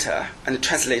editor and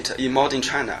translator in modern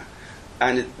China,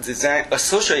 and the then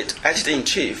associate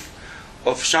editor-in-chief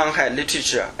of Shanghai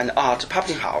Literature and Art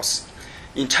Publishing House,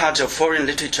 in charge of foreign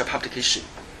literature publication.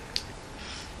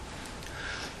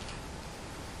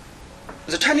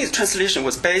 The Chinese translation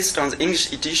was based on the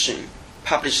English edition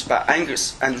published by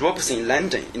Angus and Robertson in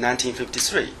London in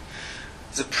 1953.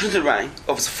 The print run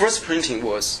of the first printing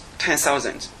was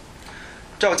 10,000.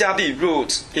 Zhao Jiabi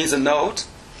wrote in the note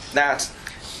that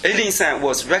Ailing San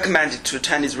was recommended to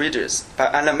Chinese readers by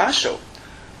Alan Marshall,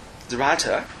 the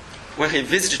writer, when he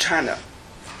visited China.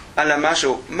 Alan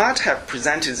Marshall might have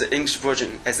presented the English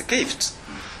version as a gift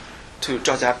to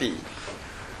Zhao Jiabi.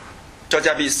 Zhao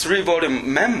Jiabi's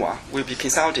 3-volume memoir will be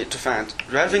consulted to find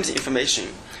relevant information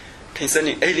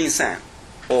concerning Ailing San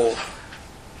or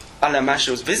Alan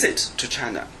Marshall's visit to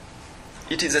China.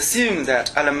 It is assumed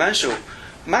that Alan Marshall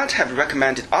might have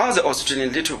recommended other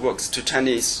Australian literary works to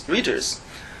Chinese readers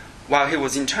while he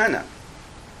was in China.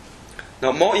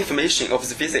 Now, more information of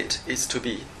the visit is to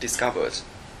be discovered.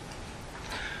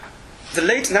 The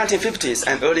late 1950s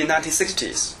and early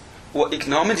 1960s were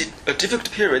economically a difficult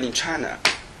period in China.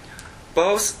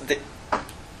 Both the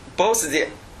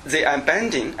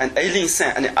Unbending and Ailing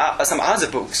San and some other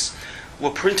books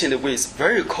were printed with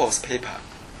very coarse paper.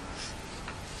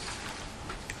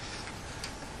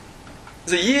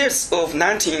 The years of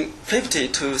 1950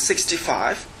 to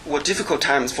 65 were difficult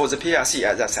times for the PRC,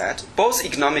 as I said, both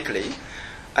economically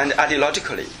and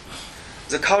ideologically.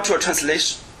 The cultural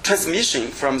transmission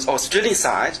from the Australian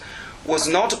side was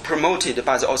not promoted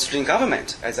by the Australian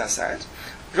government, as I said.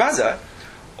 Rather,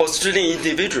 Australian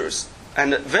individuals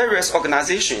and various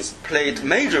organizations played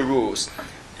major roles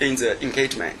in the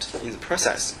engagement, in the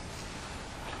process.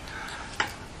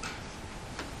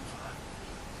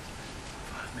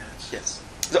 Yes.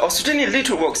 The Australian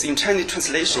literary works in Chinese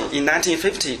translation in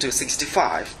 1950 to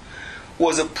 65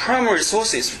 were the primary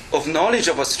sources of knowledge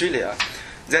of Australia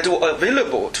that were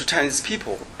available to Chinese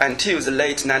people until the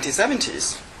late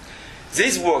 1970s.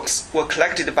 These works were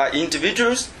collected by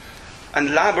individuals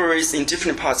and libraries in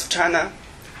different parts of China.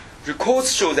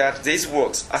 Records show that these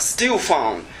works are still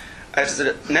found at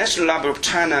the National Library of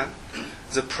China,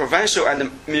 the provincial and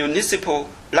municipal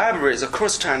libraries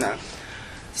across China.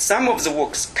 Some of the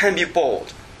works can be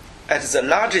bought at the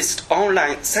largest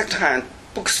online second-hand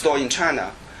bookstore in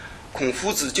China, 孔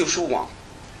夫子旧书网.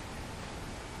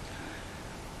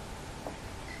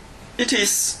 It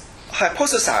is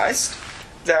hypothesized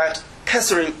that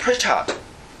Catherine Pritchard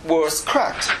was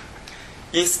correct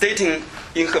in stating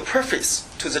in her preface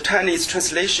to the Chinese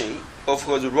translation of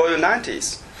her The Royal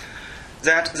Nineties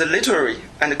that the literary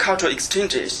and cultural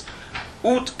exchanges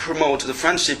would promote the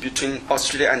friendship between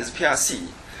Australia and the PRC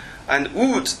and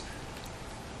would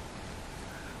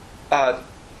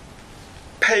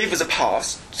pave the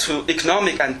path to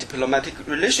economic and diplomatic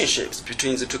relationships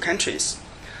between the two countries.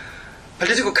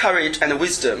 Political courage and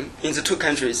wisdom in the two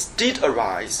countries did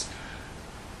arise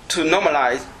to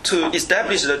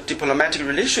establish the diplomatic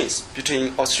relations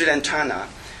between Australia and China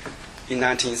in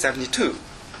 1972.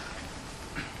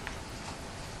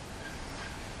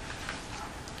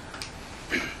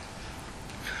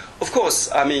 Of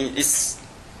course, I mean,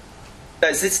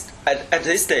 at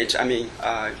this stage, I mean,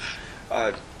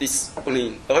 it's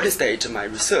only early stage of my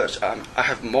research. I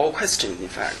have more questions, in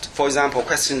fact. For example,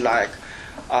 questions like,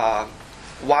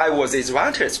 why were these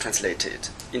writers translated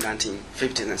in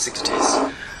 1950s and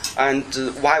 60s? And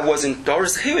why wasn't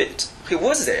Doris Hewitt? He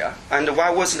was there. And why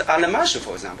wasn't Alan Marshall,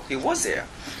 for example? He was there.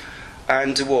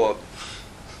 And were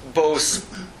both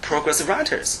progressive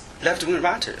writers, left-wing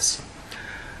writers.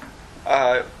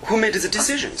 Who made the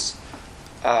decisions?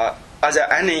 Are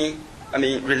there any,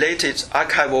 related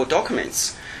archival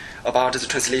documents about the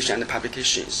translation and the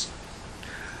publications?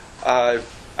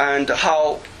 And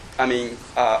how,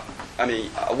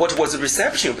 what was the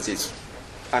reception of these,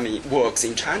 works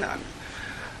in China?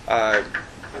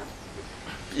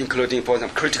 Including, for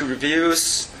example, critical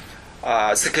reviews,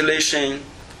 circulation,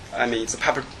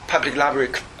 the public library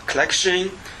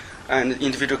collection, and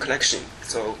individual collection.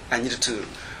 So I needed to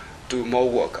do more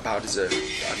work about the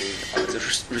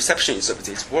receptions of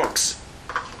these works.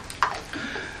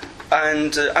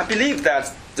 And I believe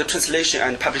that the translation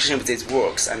and publication of these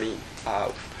works,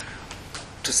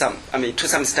 to some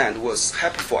extent, was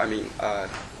helpful. I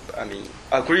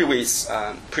agree with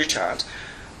Pritchard,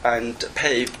 and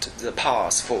paved the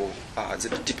path for the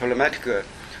diplomatic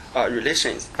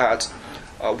relations. But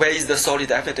where is the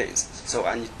solid evidence? So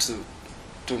I need to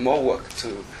do more work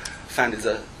to find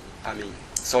the,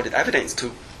 solid evidence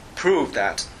to prove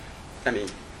that,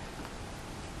 it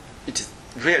is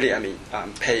really,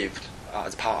 paved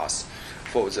the path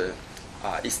for the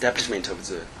establishment of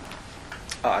the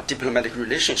diplomatic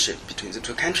relationship between the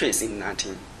two countries in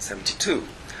 1972.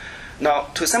 Now,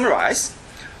 to summarize,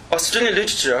 Australian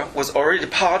literature was already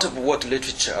part of world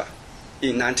literature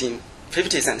in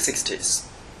 1950s and 60s.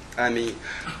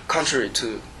 Contrary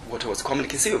to what was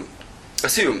commonly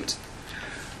assumed,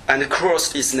 and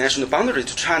crossed its national boundary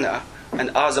to China and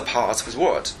other parts of the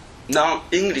world,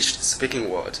 non-English speaking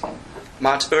world,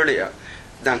 much earlier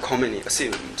than commonly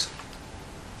assumed.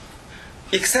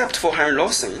 Except for Henry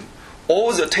Lawson,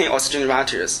 all the 10 Australian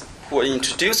writers who were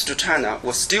introduced to China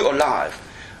were still alive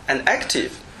and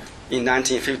active in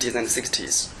 1950s and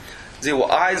 60s. They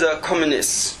were either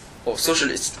communists or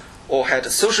socialists or had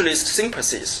socialist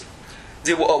sympathies.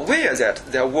 They were aware that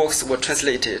their works were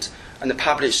translated and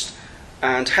published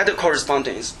and had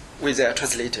correspondence with their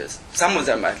translators. Some of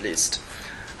them, at least,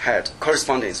 had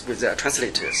correspondence with their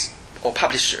translators or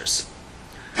publishers.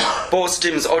 Both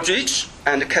James Aldrich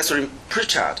and Catherine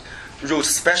Pritchard wrote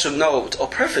special note or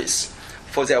preface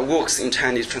for their works in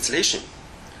Chinese translation.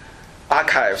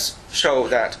 Archives show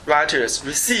that writers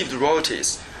received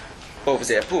royalties of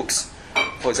their books.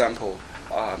 For example,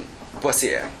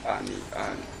 Boissier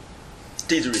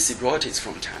did receive royalties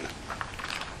from China.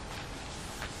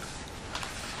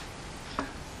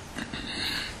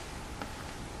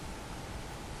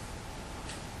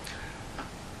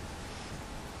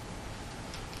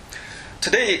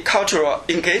 Today, cultural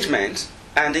engagement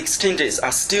and exchanges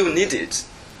are still needed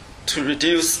to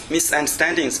reduce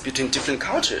misunderstandings between different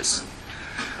cultures.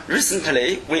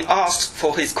 Recently, when asked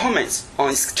for his comments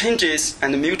on exchanges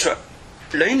and mutual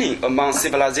learning among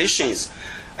civilizations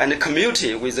and a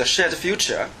community with a shared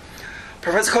future,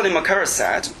 Professor Colin McCarroll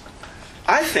said,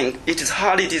 "I think it is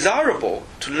highly desirable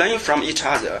to learn from each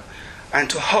other and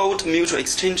to hold mutual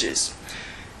exchanges.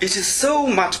 It is so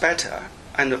much better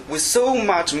and with so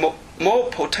much more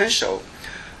potential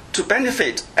to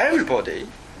benefit everybody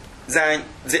than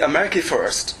the America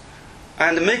first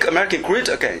and make America great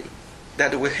again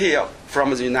that we hear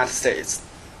from the United States.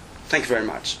 Thank you very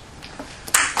much.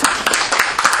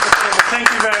 Thank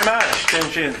you very much,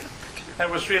 Tianjin. That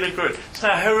was really good.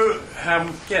 Now,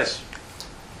 yes.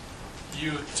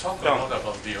 You talk a lot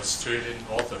about the Australian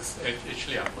authors. And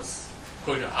actually, I was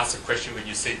going to ask a question when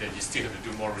you said that you still have to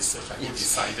do more research. I haven't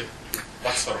decided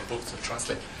what sort of books to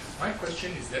translate. My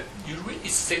question is that you really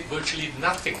said virtually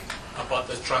nothing about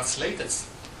the translators.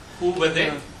 Who were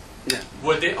they? Yeah.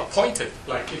 Were they appointed?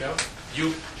 Like,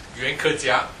 you Yuan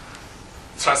Kejia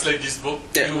translate this book,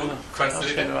 you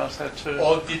translate it.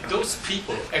 Or did those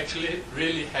people actually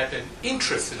really have an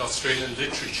interest in Australian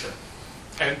literature?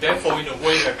 And therefore, in a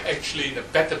way, they're actually in a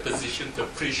better position to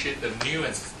appreciate the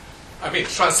nuances. I mean,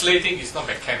 translating is not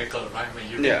mechanical, right? I mean,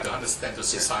 you need to understand the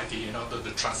society in order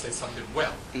to translate something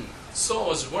well. So I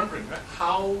was wondering, right,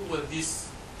 how were these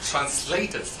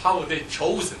translators, how were they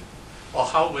chosen? Or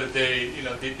how were they,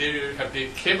 have they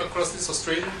came across these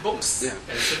Australian books and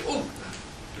said, oh,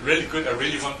 really good, I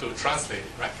really want to translate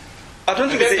it, right? I don't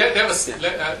think that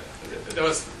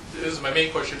was this is my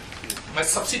main question. My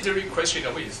subsidiary question, in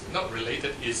a way, is not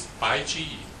related, is Bai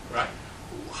Ji, right?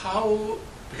 How,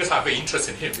 because I have an interest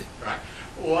in him, right?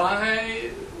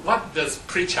 What does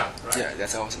Pritchard, right? Yeah,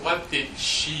 that's awesome. What did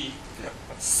she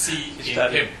see in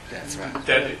him? That's right.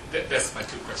 That's my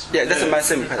two questions. Yeah, that's my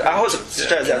same question. I also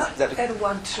share that. Add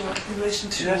one to in relation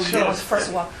to the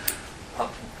first one.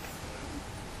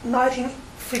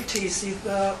 1950s is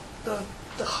the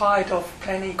height of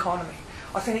planning economy.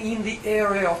 I think in the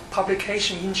area of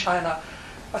publication in China,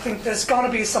 I think there's going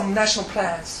to be some national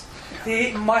plans.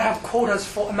 They might have quotas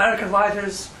for American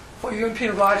writers, for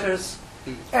European writers,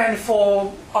 and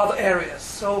for other areas.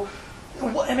 So,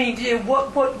 I mean,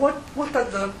 what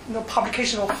the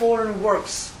publication of foreign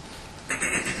works?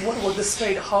 What would the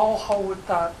state? How would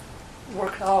that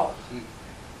work out?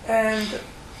 And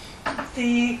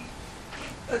the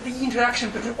interaction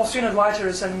between Australian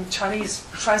writers and Chinese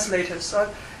translators are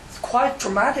quite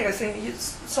dramatic. I think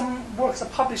some works are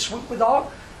published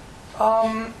without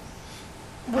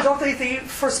they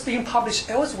first being published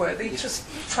elsewhere. They just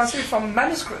translate from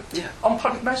manuscript,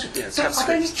 unpublished manuscript. Yeah, so are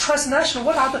they transnational?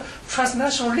 What are the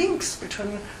transnational links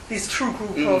between these two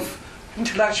groups of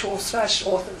intellectuals /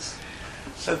 authors?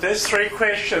 So there's three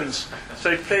questions.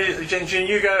 So please, Jinjin,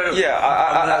 you go. Yeah,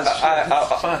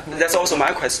 that's also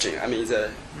my question. I mean,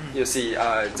 you see,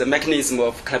 the mechanism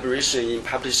of collaboration in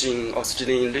publishing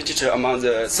Australian literature among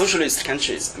the socialist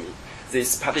countries. I mean,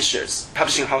 these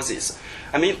publishing houses.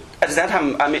 I mean, at that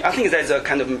time, I think there's a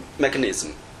kind of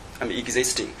mechanism,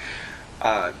 existing.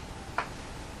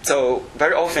 So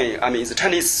very often, the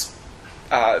Chinese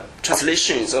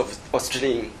translations of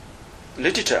Australian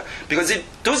literature, because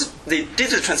they did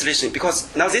the translation,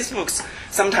 because now these books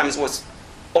sometimes was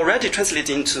already translated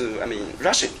into,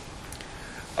 Russian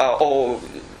or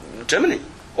Germany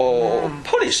or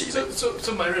Polish even.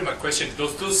 So my question,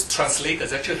 those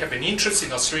translators actually have an interest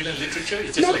in Australian literature?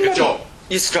 It's just a job?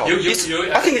 It's a job.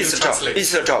 I think it's a job.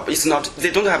 It's a job. It's not.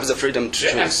 They don't have the freedom to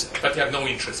choose. But they have no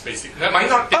interest, basically.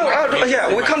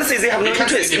 We can't say they have no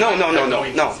interest.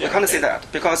 No. We can't say that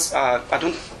because I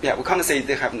don't. Yeah, we can't say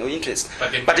they have no interest.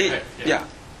 But they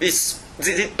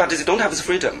don't have the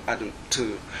freedom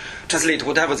to translate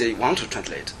whatever they want to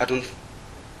translate. I don't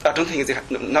think they have,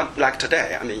 not like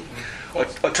today.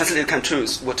 A translator can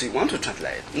choose what he want to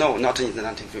translate. No, not in the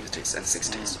 1950s and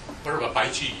 60s. What about Bai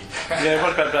Ji?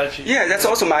 What about Bai Ji? Yeah, that's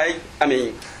also my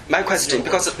question,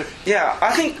 because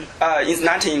I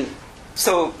think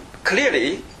so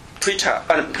clearly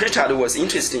Pritchard was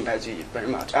interested in Bai Ji very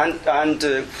much, and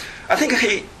I think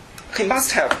she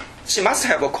must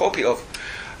have a copy of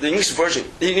the English version,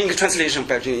 the English translation of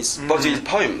Bai Ji's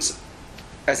poems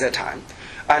at that time.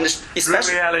 And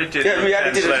especially Really did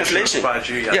the translation.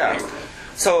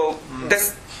 So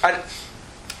that's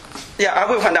I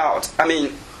will find out.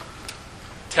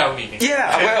 Tell me.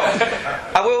 Yeah,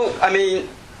 I will.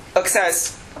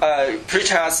 Access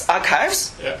Pritchard's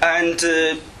archives and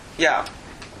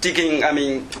digging.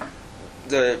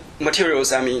 The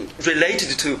materials.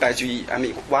 Related to Bai Ji.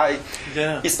 Why?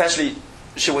 Yeah. Especially,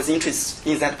 she was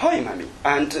interested in that poem.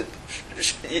 And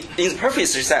in the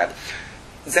preface she said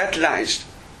that line.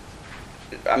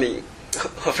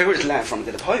 Her favorite line from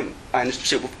the poem, and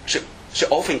she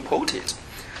often quoted.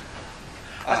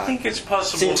 I think it's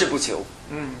possible.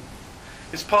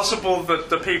 It's possible that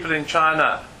the people in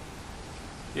China,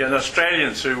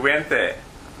 Australians who went there,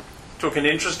 took an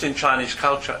interest in Chinese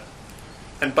culture,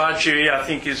 and Bai Ji, I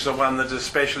think, is the one that is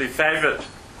especially favoured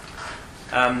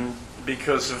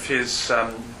because of his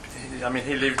I mean,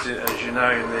 he lived, as you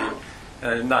know,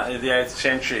 in the 8th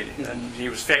century, and he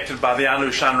was affected by the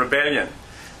Anlushan rebellion.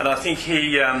 And I think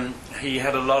he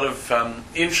had a lot of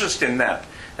interest in that,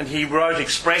 and he wrote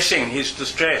expressing his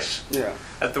distress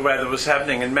at the way that was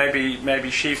happening. And maybe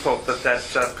she thought that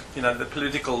the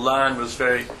political line was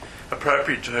very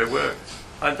appropriate to her work.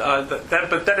 But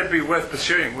that'd be worth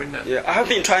pursuing, wouldn't it? Yeah, I have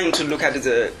been trying to look at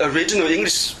the original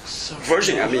English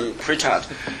version. I mean, Pritchard,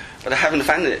 but I haven't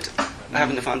found it.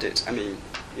 I mean,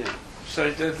 yeah. So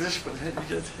this,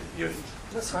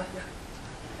 That's right.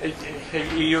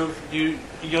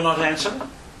 you're not answering?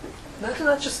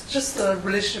 No, just the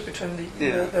relationship between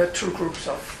the two groups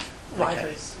of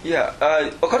writers. Yeah,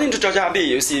 according to George R.B.,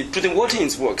 you see, Judith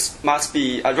Walton's works must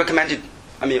be recommended.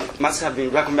 I mean, must have been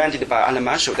recommended by Alan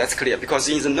Marshall. That's clear because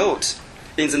in the note,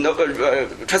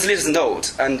 translator's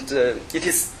note, and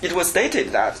it was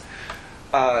stated that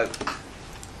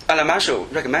Alan Marshall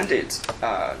recommended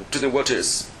Judith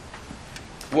Walton's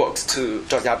works to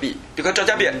George R.B. because George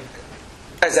R.B. at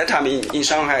that time in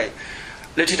Shanghai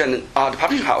Literature and Art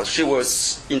Publishing House, she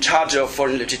was in charge of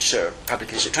foreign literature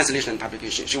publication, translation and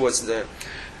publication. She was the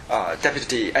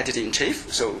deputy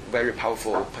editor-in-chief, so very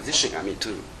powerful position. I mean,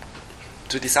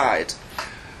 to decide.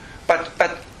 But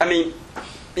I mean,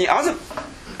 in other,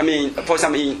 I mean, for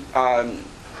example,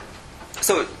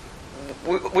 so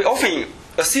we often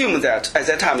assume that at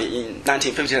that time in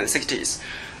 1950s and 60s,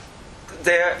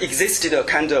 there existed a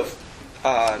kind of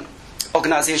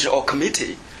organization or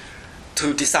committee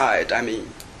to decide, I mean,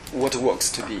 what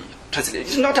works to be translated.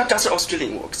 It's not just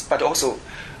Australian works, but also,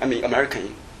 I mean,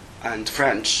 American and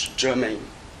French, German.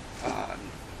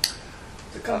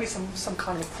 There can be some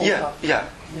kind of quota. Yeah.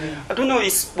 I don't know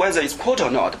whether it's quota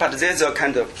or not, but there's a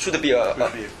kind of, should be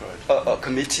a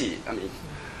committee, I mean,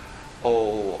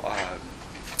 or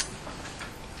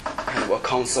kind of a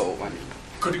council, I mean.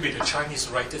 Could it be the Chinese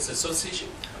Writers Association?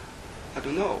 I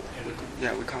don't know.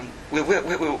 We can't. We will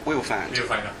find. We'll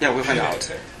find out. Yeah, we'll find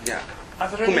out. Yeah. Are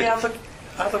there any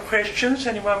other questions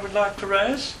anyone would like to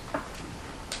raise?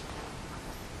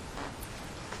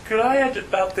 Could I add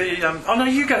about the? Oh no,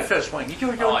 you go first, Wayne.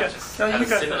 You I go. just No, had you a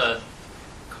go similar first.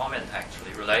 comment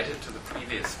actually related to the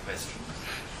previous question.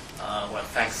 Well,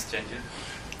 thanks, Genju.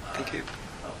 Thank you.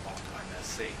 A long time no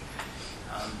see.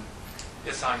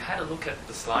 Yes, I had a look at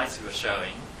the slides you were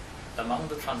showing. Among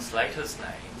the translators'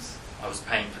 names, I was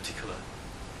paying particular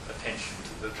attention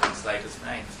to the translators'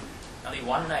 names. Only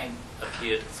one name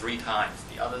appeared 3 times.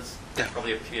 The others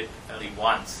probably appeared only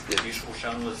once. Yeah. Yu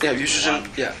Shusheng was Yeah, Yu Shusheng.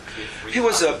 one, Yeah, appeared 3 he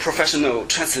was a times. professional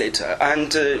translator,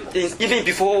 and even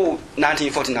before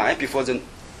 1949, before the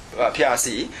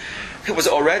PRC, he was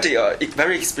already a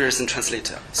very experienced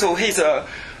translator. So he's a,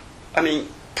 I mean,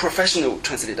 professional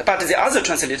translator. But the other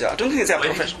translator, I don't think they are Where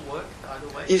did professional. you work, by the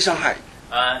way? In Shanghai.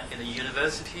 In a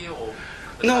university or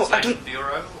the No, I translation don't-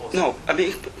 bureau? Or No, I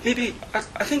mean, maybe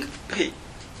I think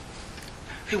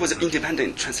he was an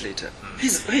independent translator.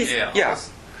 He's I yeah. was-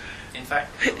 in fact,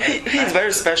 He's a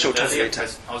very special earlier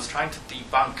translator. I was trying to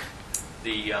debunk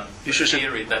the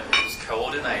theory that it was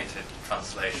coordinated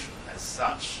translation as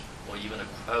such, or even a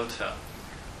quota.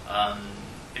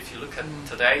 If you look at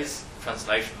today's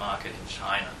translation market in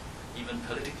China, even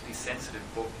politically sensitive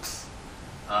books,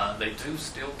 they do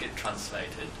still get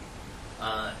translated.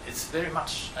 It's very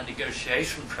much a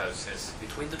negotiation process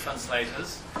between the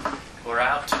translators who are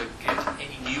out to get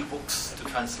any new books to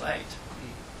translate.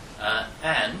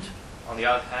 And, on the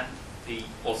other hand, the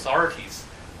authorities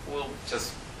will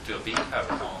just do a veto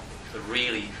on the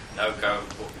really no-go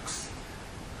books.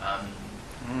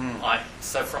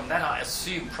 So from that I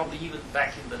assume, probably even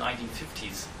back in the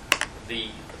 1950s, the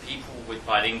people with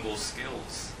bilingual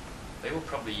skills, they were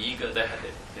probably eager, they had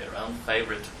their own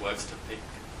favorite works to pick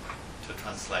to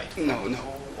translate. No.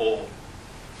 Or,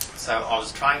 so I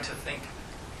was trying to think,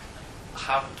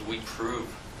 how do we prove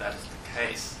that is the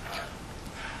case?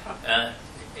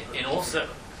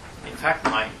 In fact,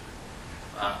 my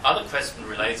other question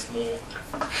relates more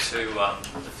to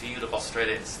the field of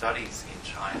Australian studies in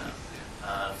China.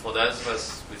 For those of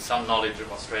us with some knowledge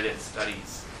of Australian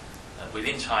studies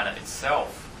within China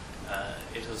itself,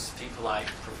 it was people like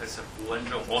Professor Hu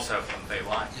Wenzhong, also from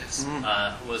Beihai, Yes.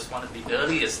 who was one of the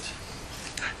earliest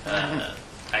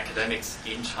academics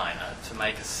in China to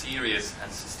make a serious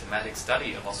and systematic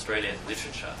study of Australian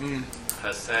literature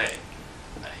per se.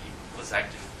 He was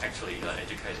actually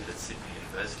educated at Sydney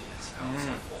University and so on and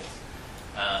so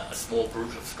forth. A small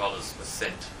group of scholars was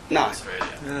sent to 9.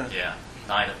 Australia. Yeah,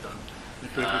 9 of them.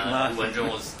 Hu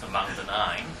Wenzhong was among the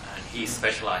 9, and he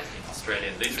specialised in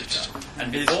Australian literature.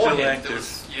 And He's before still him, active.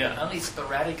 there was only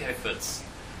sporadic efforts,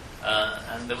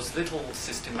 and there was little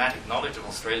systematic knowledge of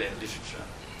Australian literature.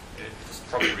 it was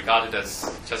probably regarded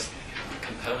as just a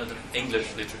component of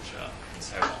English literature and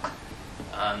so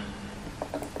on.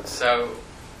 So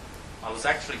I was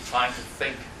actually trying to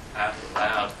think out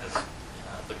loud as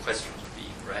the question was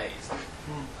being raised,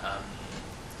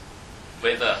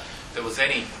 whether there was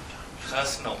any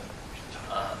personal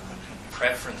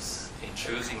preference in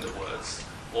choosing the words,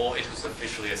 or it was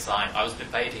officially assigned. I was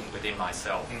debating within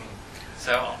myself.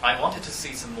 So I wanted to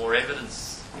see some more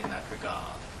evidence in that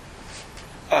regard.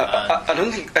 I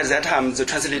don't think at that time the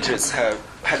translators have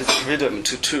had the freedom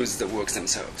to choose the works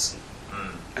themselves.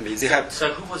 I mean, they have.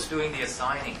 So who was doing the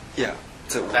assigning? Yeah.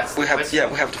 So That's we the have. question. Yeah,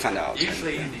 we have to find out.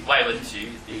 Usually, the Waiwenju,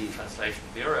 the translation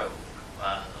bureau,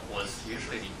 was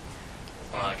usually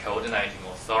the coordinating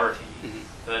authority.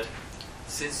 But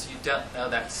since you don't know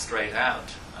that straight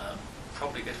out,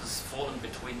 probably it has fallen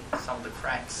between some of the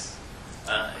cracks.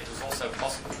 It was also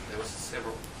possible that there was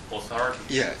several authorities.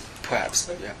 Yeah, perhaps.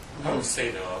 Yeah. I would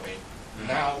say though, I mean,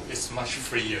 now it's much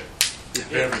freer. Yeah.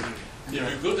 Very.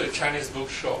 If you go to a Chinese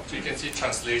bookshop, you can see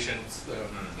translations.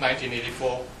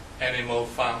 1984, Animal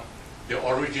Farm, The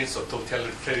Origins of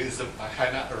Totalitarianism by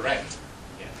Hannah Arendt.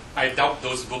 I doubt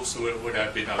those books would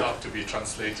have been allowed to be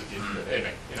translated in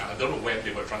I don't know when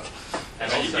they were translated.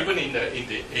 And even in the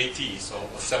 80s or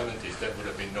 70s, that would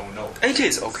have been no.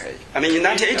 80s, okay. I mean, in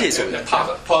 1980s.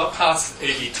 Past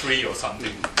 83 or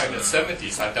something. And the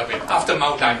 70s, I doubt it. After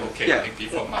Mao Dai, okay, Yeah. I think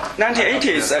before Mao.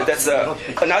 1980s, that's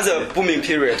another booming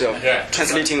period of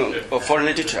translating of foreign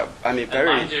literature. I mean, And very.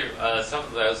 mind you, some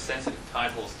of those sensitive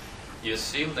titles, you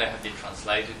assume they have been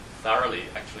translated thoroughly.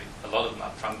 Actually, a lot of them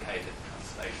are truncated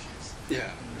translations. Yeah.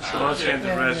 Sure.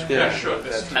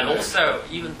 That's true. And also,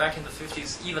 even back in the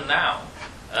 50s, even now,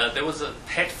 there was a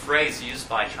pet phrase used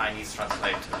by Chinese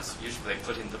translators. Usually they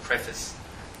put in the preface,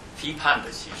 批判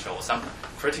的吸收, or some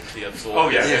critically absorbed. Oh,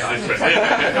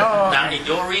 yeah. Now, in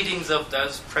your readings of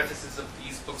those prefaces of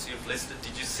these books you've listed,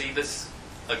 did you see this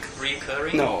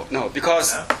recurring? No,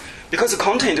 because the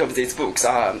content of these books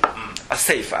are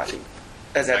safe, I think,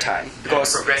 at that time.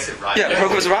 Because Progressive writing. yeah,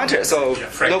 progressive writer, so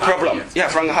Frank no problem. Hardy, yes. Yeah,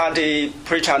 Frank Hardy,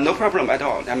 Pritchard, no problem at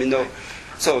all. I mean,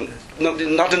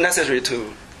 not necessary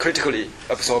to critically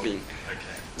absorbing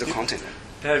the content.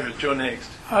 David, you're next.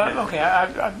 Okay,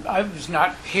 I was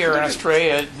not here in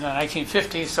Australia in the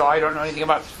 1950s, so I don't know anything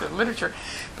about the literature,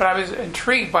 but I was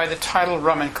intrigued by the title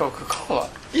Rum and Coca-Cola.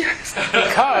 Yes.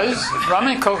 Because Rum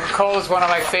and Coca-Cola is one of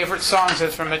my favorite songs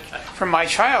from my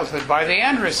childhood by the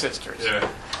Andrews Sisters. Yeah.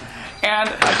 And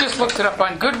I just looked it up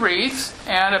on Goodreads,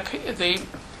 and the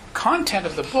content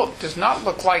of the book does not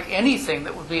look like anything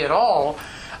that would be at all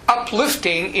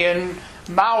uplifting in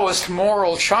Maoist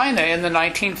moral China in the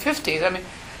 1950s. I mean,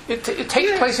 it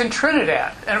takes place in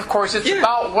Trinidad, and of course it's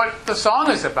about what the song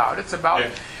is about. It's about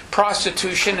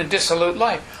prostitution and dissolute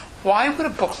life. Why would a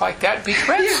book like that be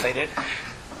translated?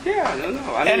 Yeah, I don't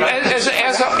know. I mean, And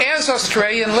as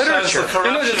Australian literature.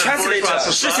 the translator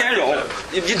Shi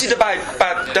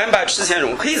Xianrong, done by Shi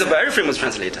Xianrong. He's a very famous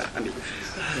translator. I mean,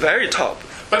 very top.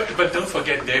 But don't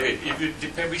forget, David, if you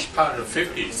depend which part of the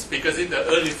 50s, because in the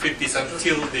early 50s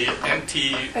until the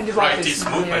anti-rightist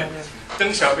movement,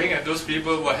 Deng Xiaoping and those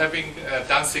people were having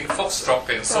dancing foxtrot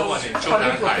and so on in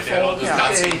Zhongnanhai. They had all those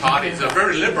dancing parties. They're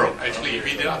very liberal, actually,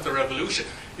 immediately after the revolution.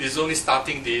 It's only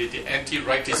starting the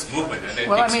anti-rightist movement, and then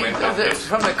Well, I things mean, went down.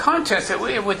 from the contents, it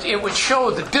would show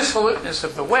the dissoluteness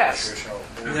of the West.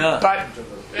 Yeah. But,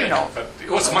 But it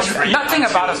was much freer. Nothing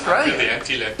about until Australia. The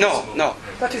anti-leftist movement. No.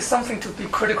 That is something to be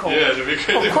critical of. Yeah, to be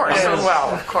critical. of course, well,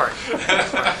 of course.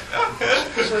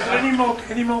 So, is there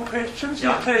any more questions?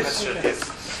 Yeah, please. question is,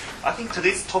 I think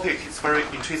today's topic is very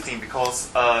interesting because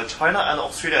China and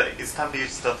Australia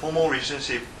established the formal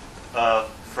relationship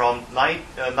from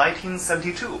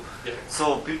 1972. Yeah.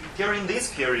 So during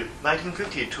this period,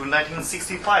 1950 to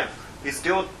 1965, we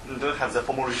still don't have the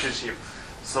formal relationship.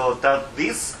 So that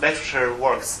these literature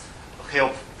works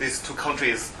help these two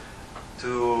countries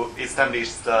to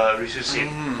establish the relationship.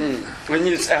 We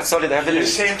need solid You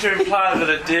evidence. seem to imply that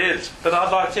it did, but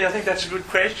I think that's a good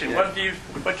question. What do you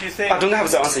think? I don't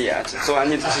have the answer yet, so I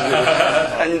need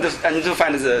to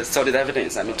find the solid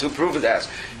evidence. I mean, to prove that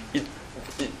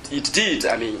it did.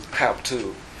 I mean, help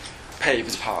to pave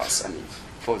the path. I mean,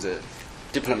 for the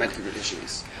diplomatic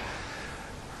relations.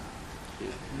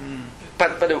 Yeah.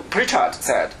 But Pritchard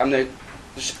said, I mean,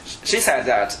 she said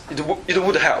that it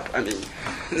would help. I mean,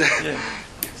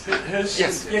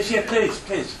 Yes,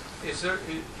 please. Is there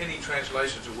any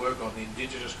translations of work on the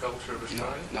indigenous culture of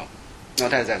Australia? no,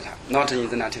 not at that time. Not in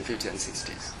the 1950s and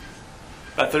 60s.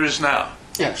 But there is now.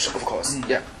 Yes, of course.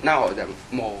 Yeah, now they're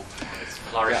more. It's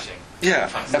flourishing. Yeah,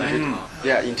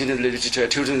 Translated. indigenous literature,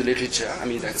 children's literature. I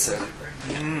mean, that's.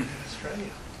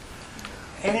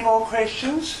 Any more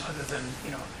questions? Other than,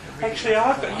 Actually,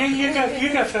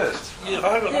 you go first.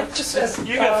 Just as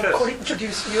you go first. Colin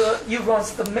introduced, you run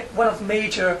one of the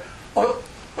major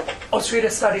Australia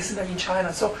studies in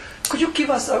China. So could you give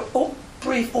us a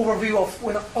brief overview of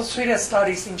Australia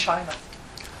studies in China?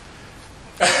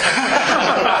 Okay,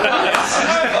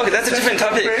 that's a different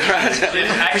topic,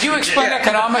 right? Could you explain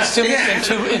economics to me in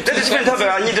two That's a different topic.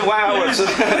 I need 1 hour.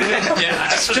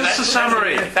 Just a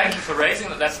summary. Thank you for raising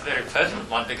that. That's a very pertinent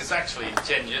one because actually,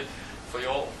 Jen, for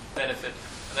your benefit,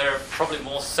 there are probably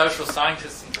more social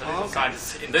scientists and political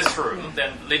scientists in this room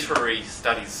than literary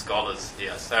studies scholars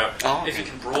here. So if you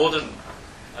can broaden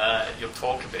your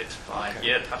talk a bit by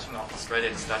touching on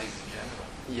Australian studies in general.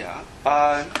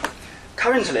 Yeah.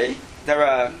 Currently, there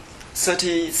are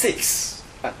 36.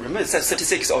 Remember,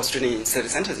 36 Australian study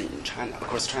centers in China,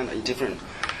 across China, in different,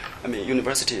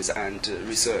 universities and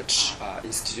research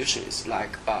institutions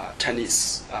like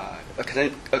Chinese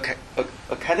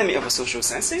Academy of Social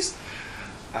Sciences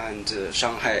and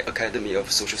Shanghai Academy of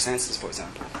Social Sciences, for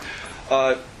example.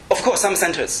 Of course, some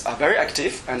centers are very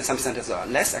active and some centers are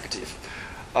less active.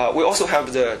 We also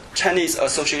have the Chinese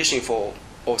Association for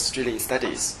Australian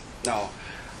Studies. Now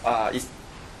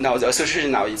the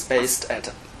association now is based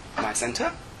at my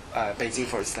center, Beijing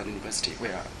Foreign Studies University,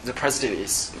 where the president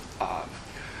is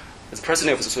the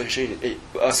president of the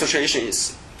association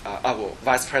is our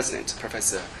vice president,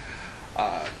 Professor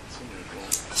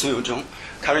Sun Yuzhong.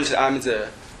 Currently, I'm the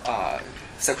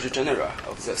secretary general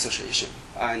of the association,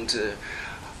 and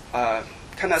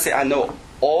can I say I know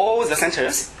all the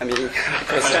centers?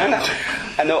 Across China,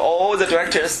 I know all the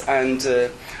directors, and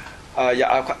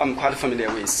I'm quite familiar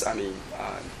with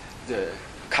the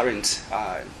current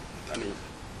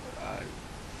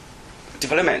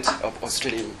development of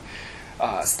Australian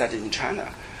studies in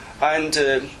China. And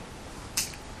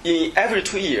in every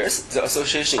 2 years, the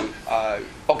association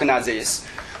organizes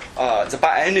the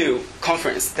biannual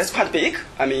conference. That's quite big.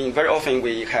 Very often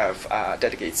we have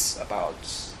delegates about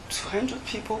 200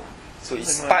 people. So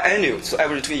it's biannual. So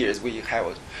every 2 years we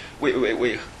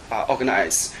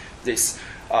organize this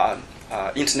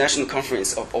International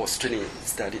Conference of Australian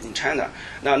Studies in China.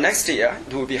 Now next year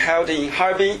it will be held in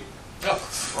Harbin,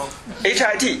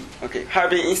 HIT,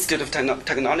 Harbin Institute of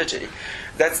Technology.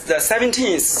 That's the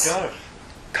 17th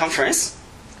conference.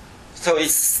 So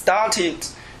it started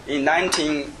in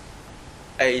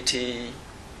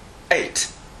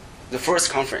 1988. The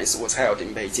first conference was held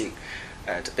in Beijing,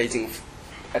 at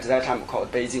that time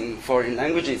called Beijing Foreign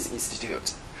Languages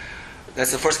Institute.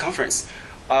 That's the first conference.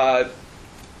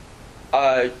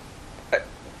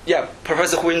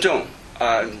 Professor Hu Yinzhong,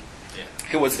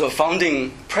 he was the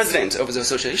founding president of the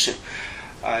association,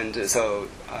 and so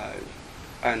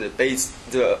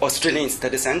the Australian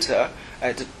Study Center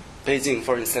at Beijing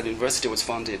Foreign Studies University was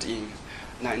founded in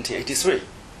 1983.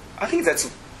 I think that's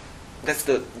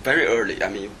the very early.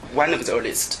 One of the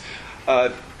earliest.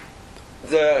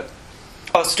 The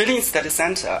Australian Study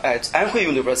Center at Anhui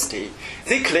University,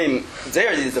 they claim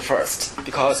there is the first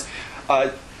because.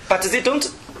 But they don't.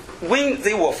 When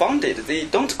they were founded, they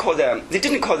didn't call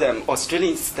them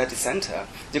Australian Study Center.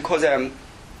 They call them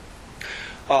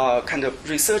kind of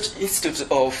Research Institute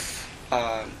of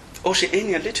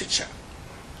Oceania Literature,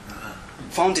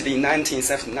 founded in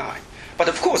 1979. But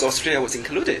of course, Australia was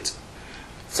included.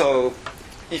 So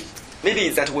maybe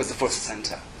that was the first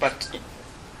center. But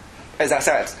as I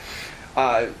said.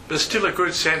 But still a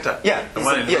good centre.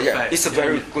 It's a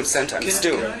very good centre. Can I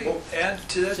add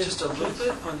to that just a little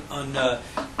bit on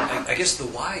I guess the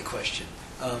why question?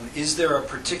 Is there a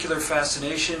particular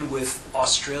fascination with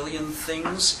Australian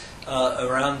things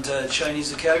around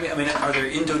Chinese Academy? Are there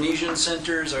Indonesian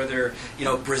centers? Are there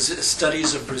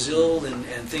studies of Brazil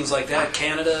and things like that?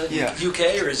 Canada,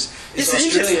 UK, or is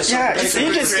Australia? It's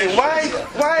interesting. Why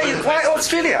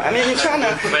Australia? In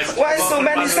China, why so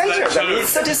many centers?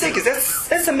 It's 36.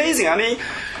 That's amazing.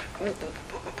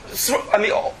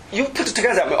 You put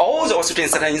together all the Australian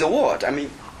centers in the world.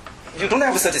 You don't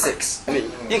have 36.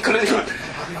 Including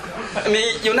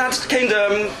United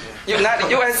Kingdom,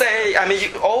 USA,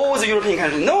 all the European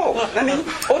countries. No,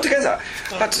 all together.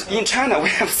 But in China, we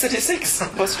have 36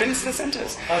 Australian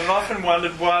centers. I've often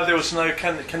wondered why there was no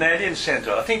Canadian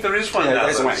centre. I think there is one now.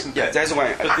 There's one. There's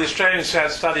one. But the Australian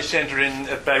Study Centre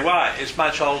at Beihai is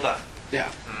much older. Yeah.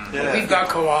 We've got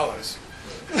koalas.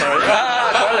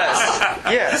 Koalas.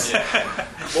 Yes.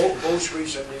 Most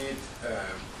recently,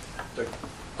 the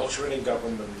Australian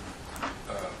government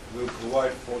will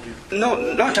provide $44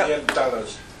 million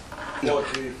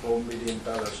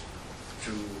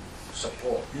to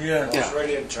support Yeah.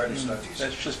 Australian Chinese studies.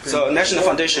 That's just been, So National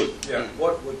Foundation.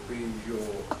 What would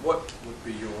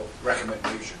be your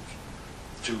recommendations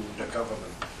to the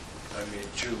government? I mean,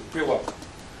 to build up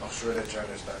Australian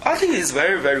Chinese studies. I think it's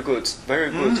very, very good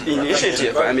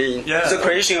initiative. I mean, the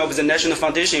creation of the National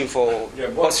Foundation for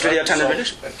Australia-China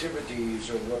relations. Activities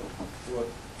or what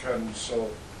kinds of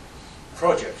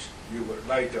projects you would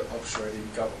like the Australian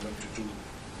government to do?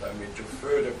 I mean, to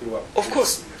further build up. Of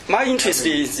course, my interest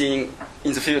is in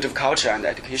the field of culture and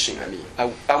education. I mean,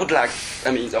 I would like,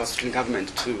 the Australian government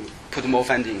to put more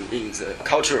funding in the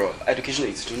cultural educational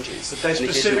exchanges. But they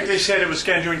specifically said it was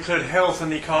going to include health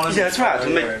and the economy. Yeah, that's right. To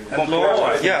make and law,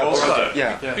 I think, also.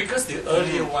 Yeah. Because the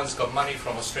earlier ones got money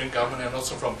from Australian government and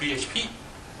also from BHP.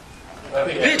 I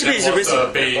think BHP is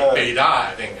recent. Beida,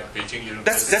 I think, Beijing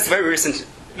University. That's very recent.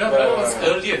 No, that was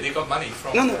earlier. They got money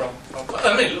from. I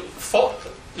mean,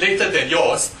 later than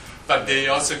yours, but they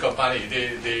also got money.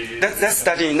 That's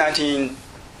started in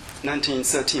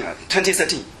 2013.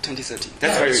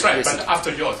 That's right. recent. But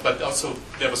after yours, but also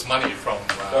there was money from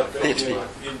BHP.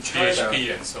 In China,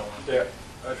 BHP and so on. There,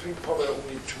 I think probably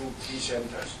only 2 key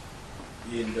centers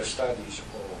in the studies,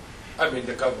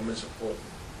 the government support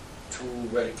 2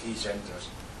 very key centers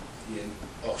in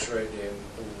Australian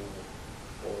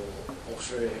or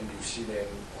Australia and New Zealand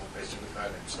or Pacific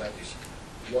Island studies.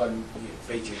 One in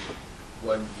Beijing,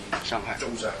 one in Shanghai.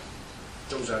 Zhongshan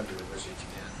University,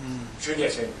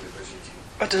 Xunyuan University.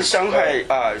 But Shanghai,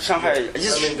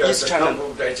 East China.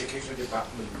 The education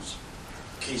department's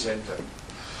key center.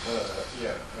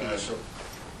 So,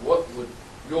 what would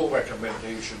your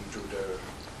recommendation to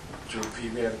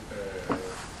Premier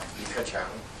Li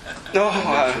Keqiang? No.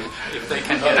 If they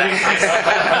can get access.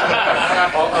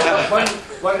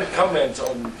 One comment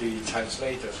on the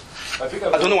translators. I think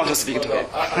I don't want to speak to him.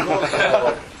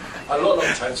 A lot of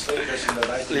translators in the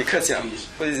 1950s,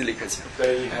 What is Li Keqiang?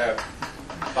 they have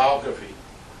biography.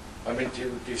 To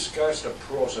discuss the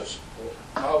process of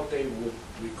how they would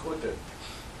recruited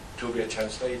to be a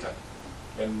translator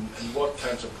and what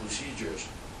kinds of procedures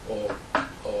of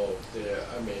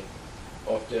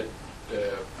the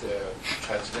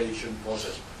translation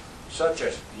process, such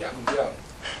as Yang Jiang,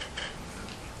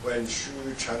 when she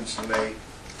translate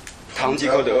Tang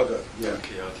Jigode.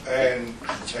 and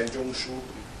Chen Zhongshu,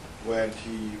 when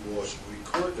he was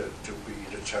recruited to be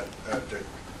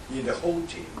in the whole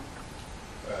team,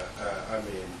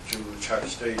 to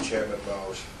translate Chairman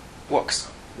Mao's Works.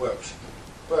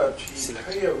 But he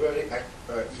played a very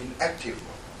inactive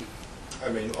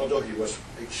role. Although he was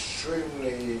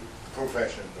extremely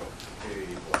professional,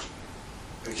 he was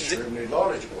extremely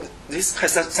knowledgeable. This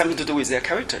has something to do with their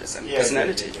characters and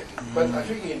personality. But I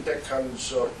think in that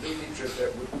kinds of literature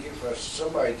that would give us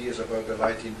some ideas about the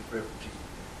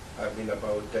 1950,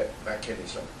 about that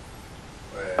mechanism.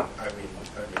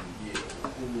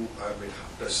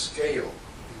 The scale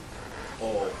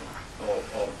of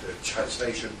the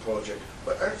translation project.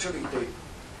 But actually,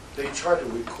 they try to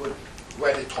recruit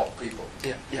very top people,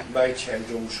 like Chen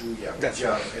Zhongshu, Yang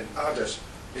Jiang, and others.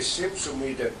 It seems to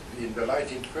me that in the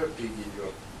 1950, in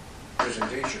your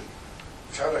presentation,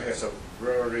 China has a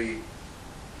very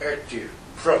active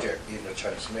project in the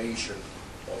translation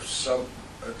of some.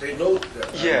 They know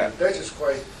that. That is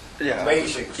quite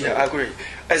amazing. So I agree.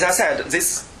 As I said,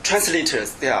 these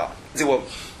translators, they were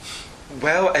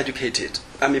well educated.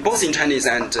 Both in Chinese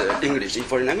and English, in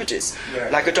foreign languages.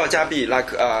 Like Zhao Jiabi, like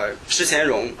Shi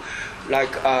Qianrong,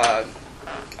 like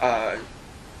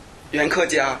Yuan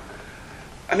Kejia.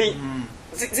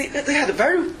 They had a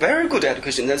very, very good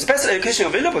education. The best education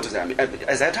available to them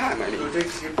at that time. Do they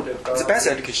keep the diaries? The best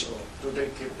education. Do they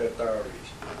keep the diaries?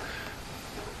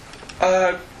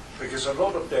 Because a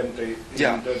lot of them, in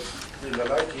the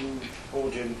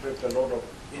 1940s, a lot of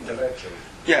intellectuals.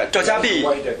 Zhao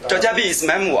Jiabi's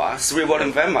memoir,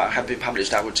 3-volume memoir, have been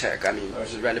published. I will check.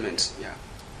 It's relevant.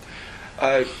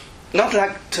 Not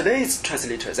like today's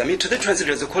translators. Today's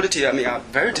translators, the quality, are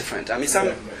very different. But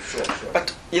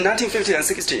in 1950s and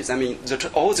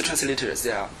 60s, all the translators,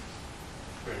 they are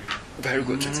very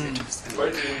good translators.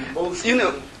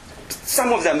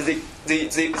 Some of them, they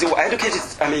were educated.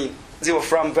 They were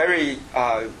from very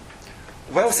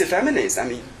wealthy families.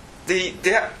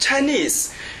 Their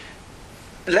Chinese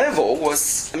level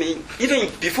was, even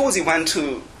before they went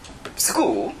to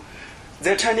school,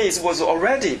 their Chinese was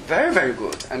already very, very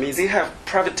good. They have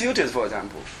private tutors, for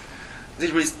example.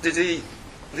 They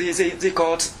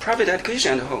got private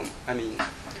education at home.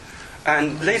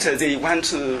 And later they went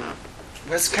to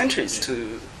West countries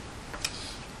to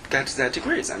get their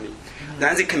degrees.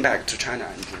 Then they came back to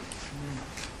China.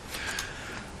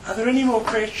 Are there any more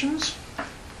questions?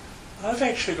 I've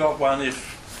actually got one.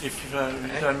 If if you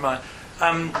don't mind.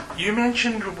 You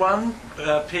mentioned one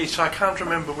piece, I can't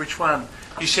remember which one.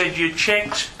 You said you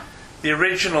checked the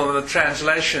original and the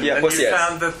translation, and you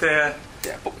found that the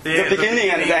beginning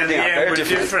and the ending are very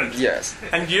different. Yes.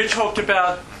 And you talked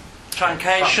about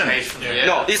truncation. Yeah.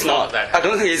 No, it's not. I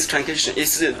don't think it's truncation.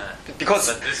 It's because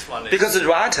the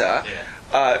writer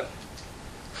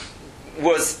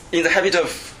was in the habit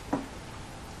of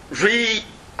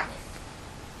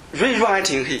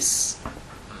rewriting his,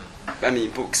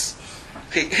 books.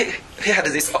 He had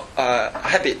this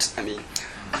habit.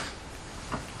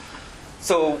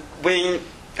 So when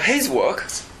his work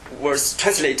was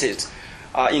translated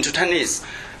into Chinese,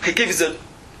 he gives the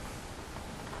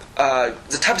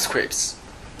typescripts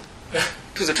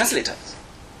to the translators,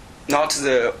 not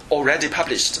the already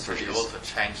published versions. You also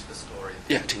changed the story.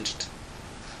 Yeah, changed.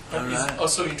 It's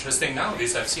also interesting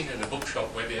nowadays. I've seen in the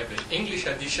bookshop where they have the English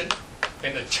edition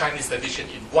and the Chinese edition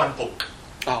in one book.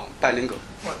 Oh, bilingual.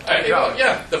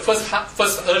 The first half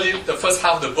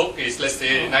of the book is, let's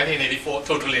say, 1984,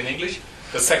 totally in English.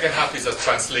 The second half is a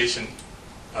translation,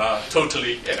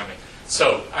 totally enemy.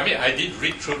 So, I did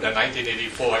read through the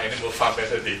 1984 Animal Farm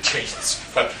whether they changed this,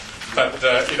 but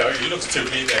it looks to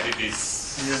me that it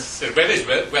is, whether it's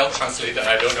well translated,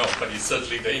 I don't know, but it's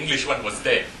certainly the English one was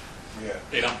there.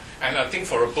 Yeah. And I think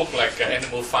for a book like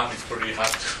Animal Farm, it's pretty hard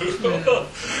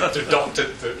to doctor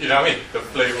the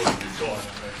flavor will be gone.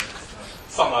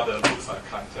 Some other books I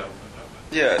can't tell.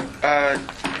 Yeah.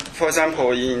 For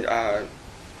example, in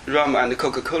Rum and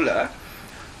Coca-Cola,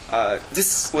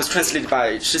 this was translated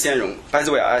by Shi Xianrong. By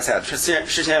the way, I said Shi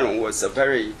Xianrong was a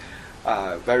very,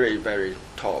 very, very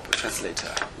top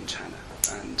translator in China.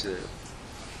 And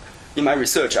in my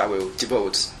research, I will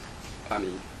devote,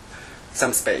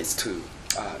 some space to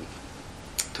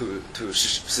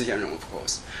Shi Xianrong, of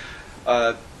course.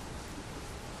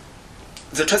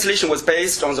 The translation was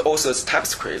based on the author's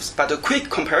typescripts, but a quick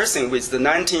comparison with the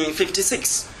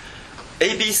 1956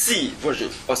 ABC version,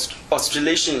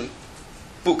 Australasian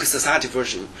Book Society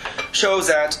version, shows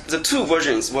that the two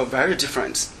versions were very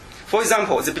different. For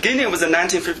example, the beginning of the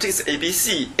 1950s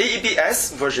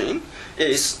ABS version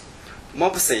is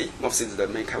Mopsy is the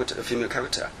main character, the female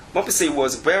character. Mopsy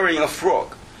was wearing a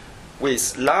frock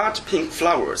with large pink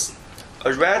flowers.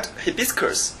 A red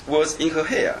hibiscus was in her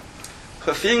hair.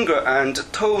 Her finger and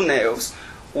toenails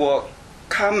were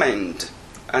carmined,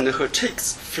 and her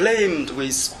cheeks flamed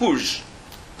with rouge.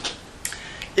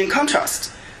 In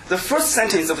contrast, the first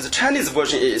sentence of the Chinese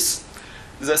version is,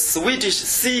 "The Swedish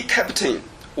sea captain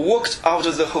walked out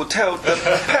of the hotel to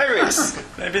Paris."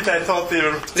 Maybe they thought they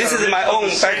were... This is my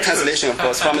own back translation, of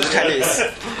course, from the Chinese.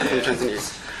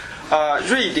 Chinese.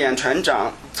 瑞典船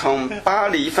长从巴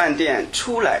黎饭店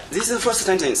出来. This is the first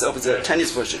sentence of the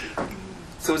Chinese version.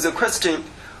 So the question,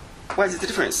 what is the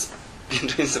difference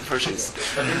between the versions?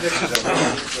 I think this is a very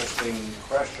interesting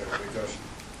question because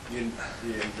in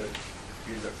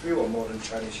the field of modern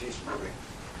Chinese history,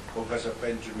 Professor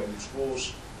Benjamin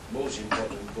Schwartz's most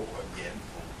important book on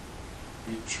Yanfu,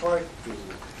 he tried to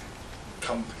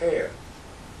compare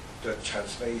the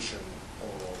translation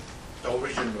or the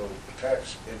original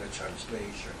text in the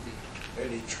translation, and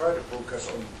he tried to focus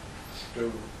on the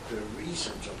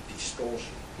reasons of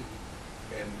distortion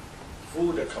and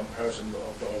through the comparison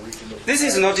of the original. This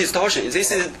is not distortion.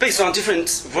 This is based on different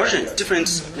versions, So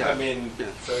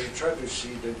he tried to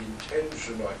see the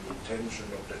intention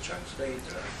of the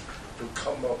translator to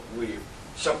come up with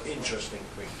some interesting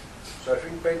thing. So I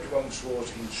think Benjamin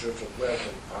Schwartz, in Search of Wealth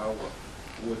and Power,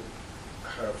 would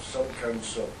have some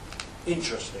kinds of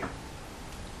interesting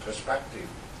perspective,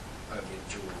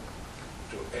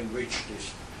 to enrich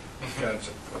this kinds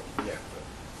of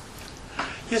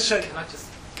Yes, sir. Can I just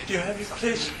do you have it,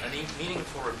 please? A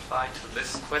meaningful reply to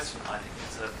this question? I think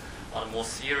it's on a more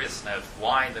serious note.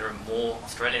 Why there are more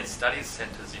Australian studies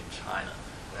centres in China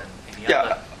than any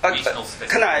other regional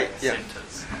specific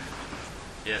centres?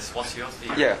 Yes. What's your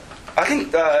theory? Yeah, I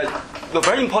think the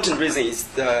very important reason is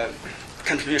the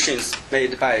contributions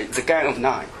made by the Gang of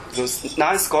Nine. Those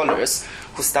 9 scholars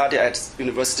who studied at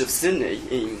University of Sydney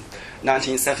in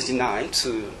 1979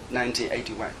 to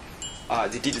 1981.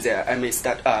 They did their MA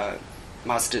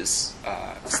master's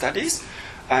studies,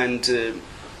 and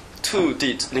 2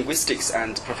 did linguistics,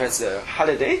 and Professor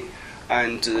Halliday,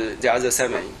 and the other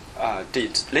 7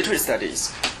 did literary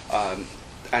studies,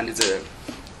 and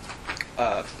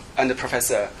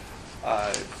Professor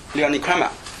Leonie Kramer.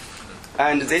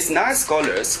 And these 9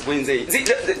 scholars, when they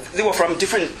were from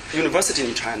different universities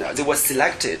in China, they were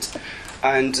selected,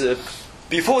 and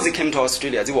before they came to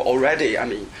Australia, they were already,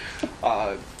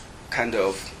 kind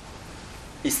of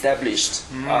established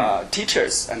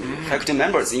teachers and faculty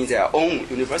members in their own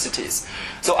universities.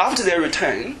 So after their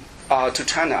return to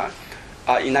China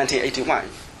in 1981,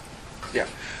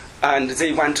 and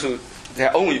they went to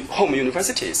their own home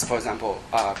universities. For example,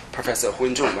 Professor Hu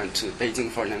Yinzhong went to Beijing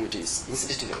Foreign Languages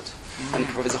Institute, and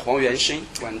Professor Huang Yuanxin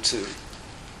went to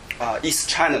East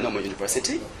China Normal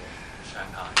University,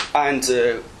 and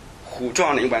Hu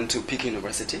Zhuangling went to Peking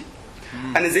University.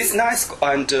 And this nice,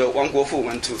 and Wang Guofu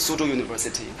went to Suzhou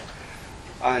University.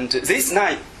 And this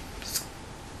night,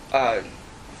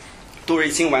 Du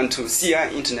Ruixing went to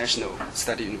Xi'an International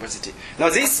Study University. Now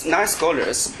these 9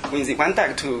 scholars, when they went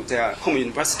back to their home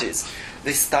universities,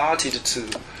 they started to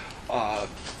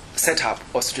set up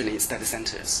Australian study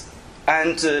centers.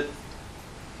 And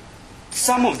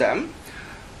some of them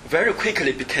very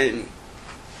quickly became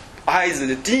either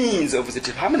the deans of the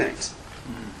department,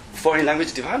 foreign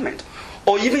language department,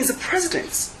 or even the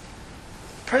president.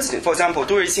 For example,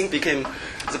 Du Ruixing became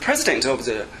the president of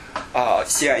the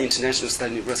Xi'an International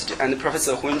Study University, and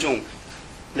Professor Hu Yinzhong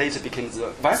later became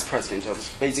the vice president of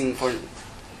Beijing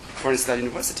Foreign Study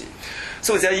University.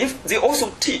 So they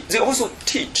also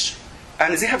teach,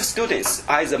 and they have students,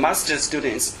 either master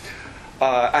students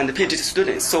and PhD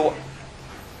students. So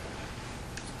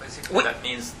that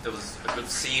means there was a good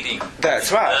seeding.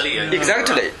 That's right.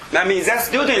 Exactly. I mean, their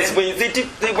students, when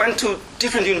they went to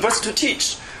different universities to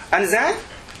teach, and then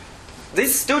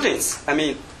these students, I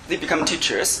mean, they become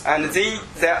teachers, and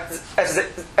they're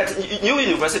at new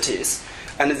universities,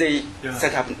 and they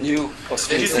set up new Australian centers.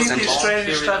 Do you think centers. the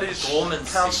Australian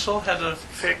Studies Council had an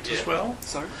effect as well?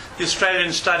 Sorry? The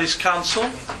Australian Studies Council?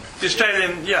 The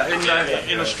Australian,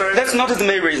 in Australia? That's not the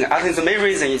main reason. I think the main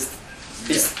reason is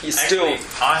still... Actually,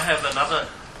 I have another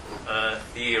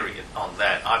theory on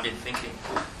that. I've been thinking,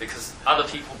 because other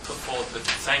people put forward the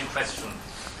same question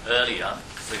earlier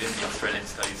within the Australian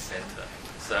Studies Centre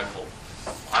circle.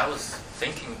 I was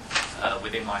thinking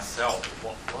within myself,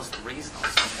 what was the reason? I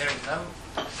was comparing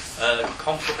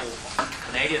comparable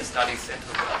Canadian studies centres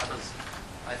with others.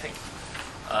 I think,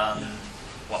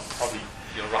 probably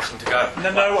you're rushing to go.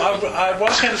 No, I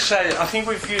was going to say, I think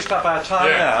we've used up our time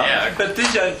now. Yeah. But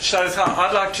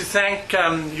I'd like to thank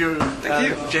you,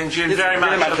 Zhengjun, very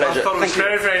much. Really my pleasure. I thought it was a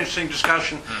very, very interesting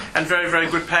discussion and very, very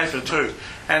good paper too.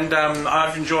 And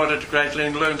I've enjoyed it greatly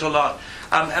and learned a lot.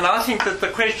 And I think that the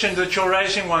question that you're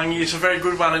raising, Wang, is a very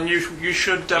good one, and you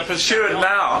should pursue it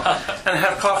now and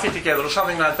have coffee together or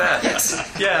something like that. Yes.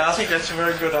 Yeah, I think that's a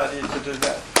very good idea to do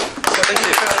that. Thank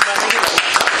you.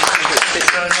 Thank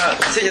you very much.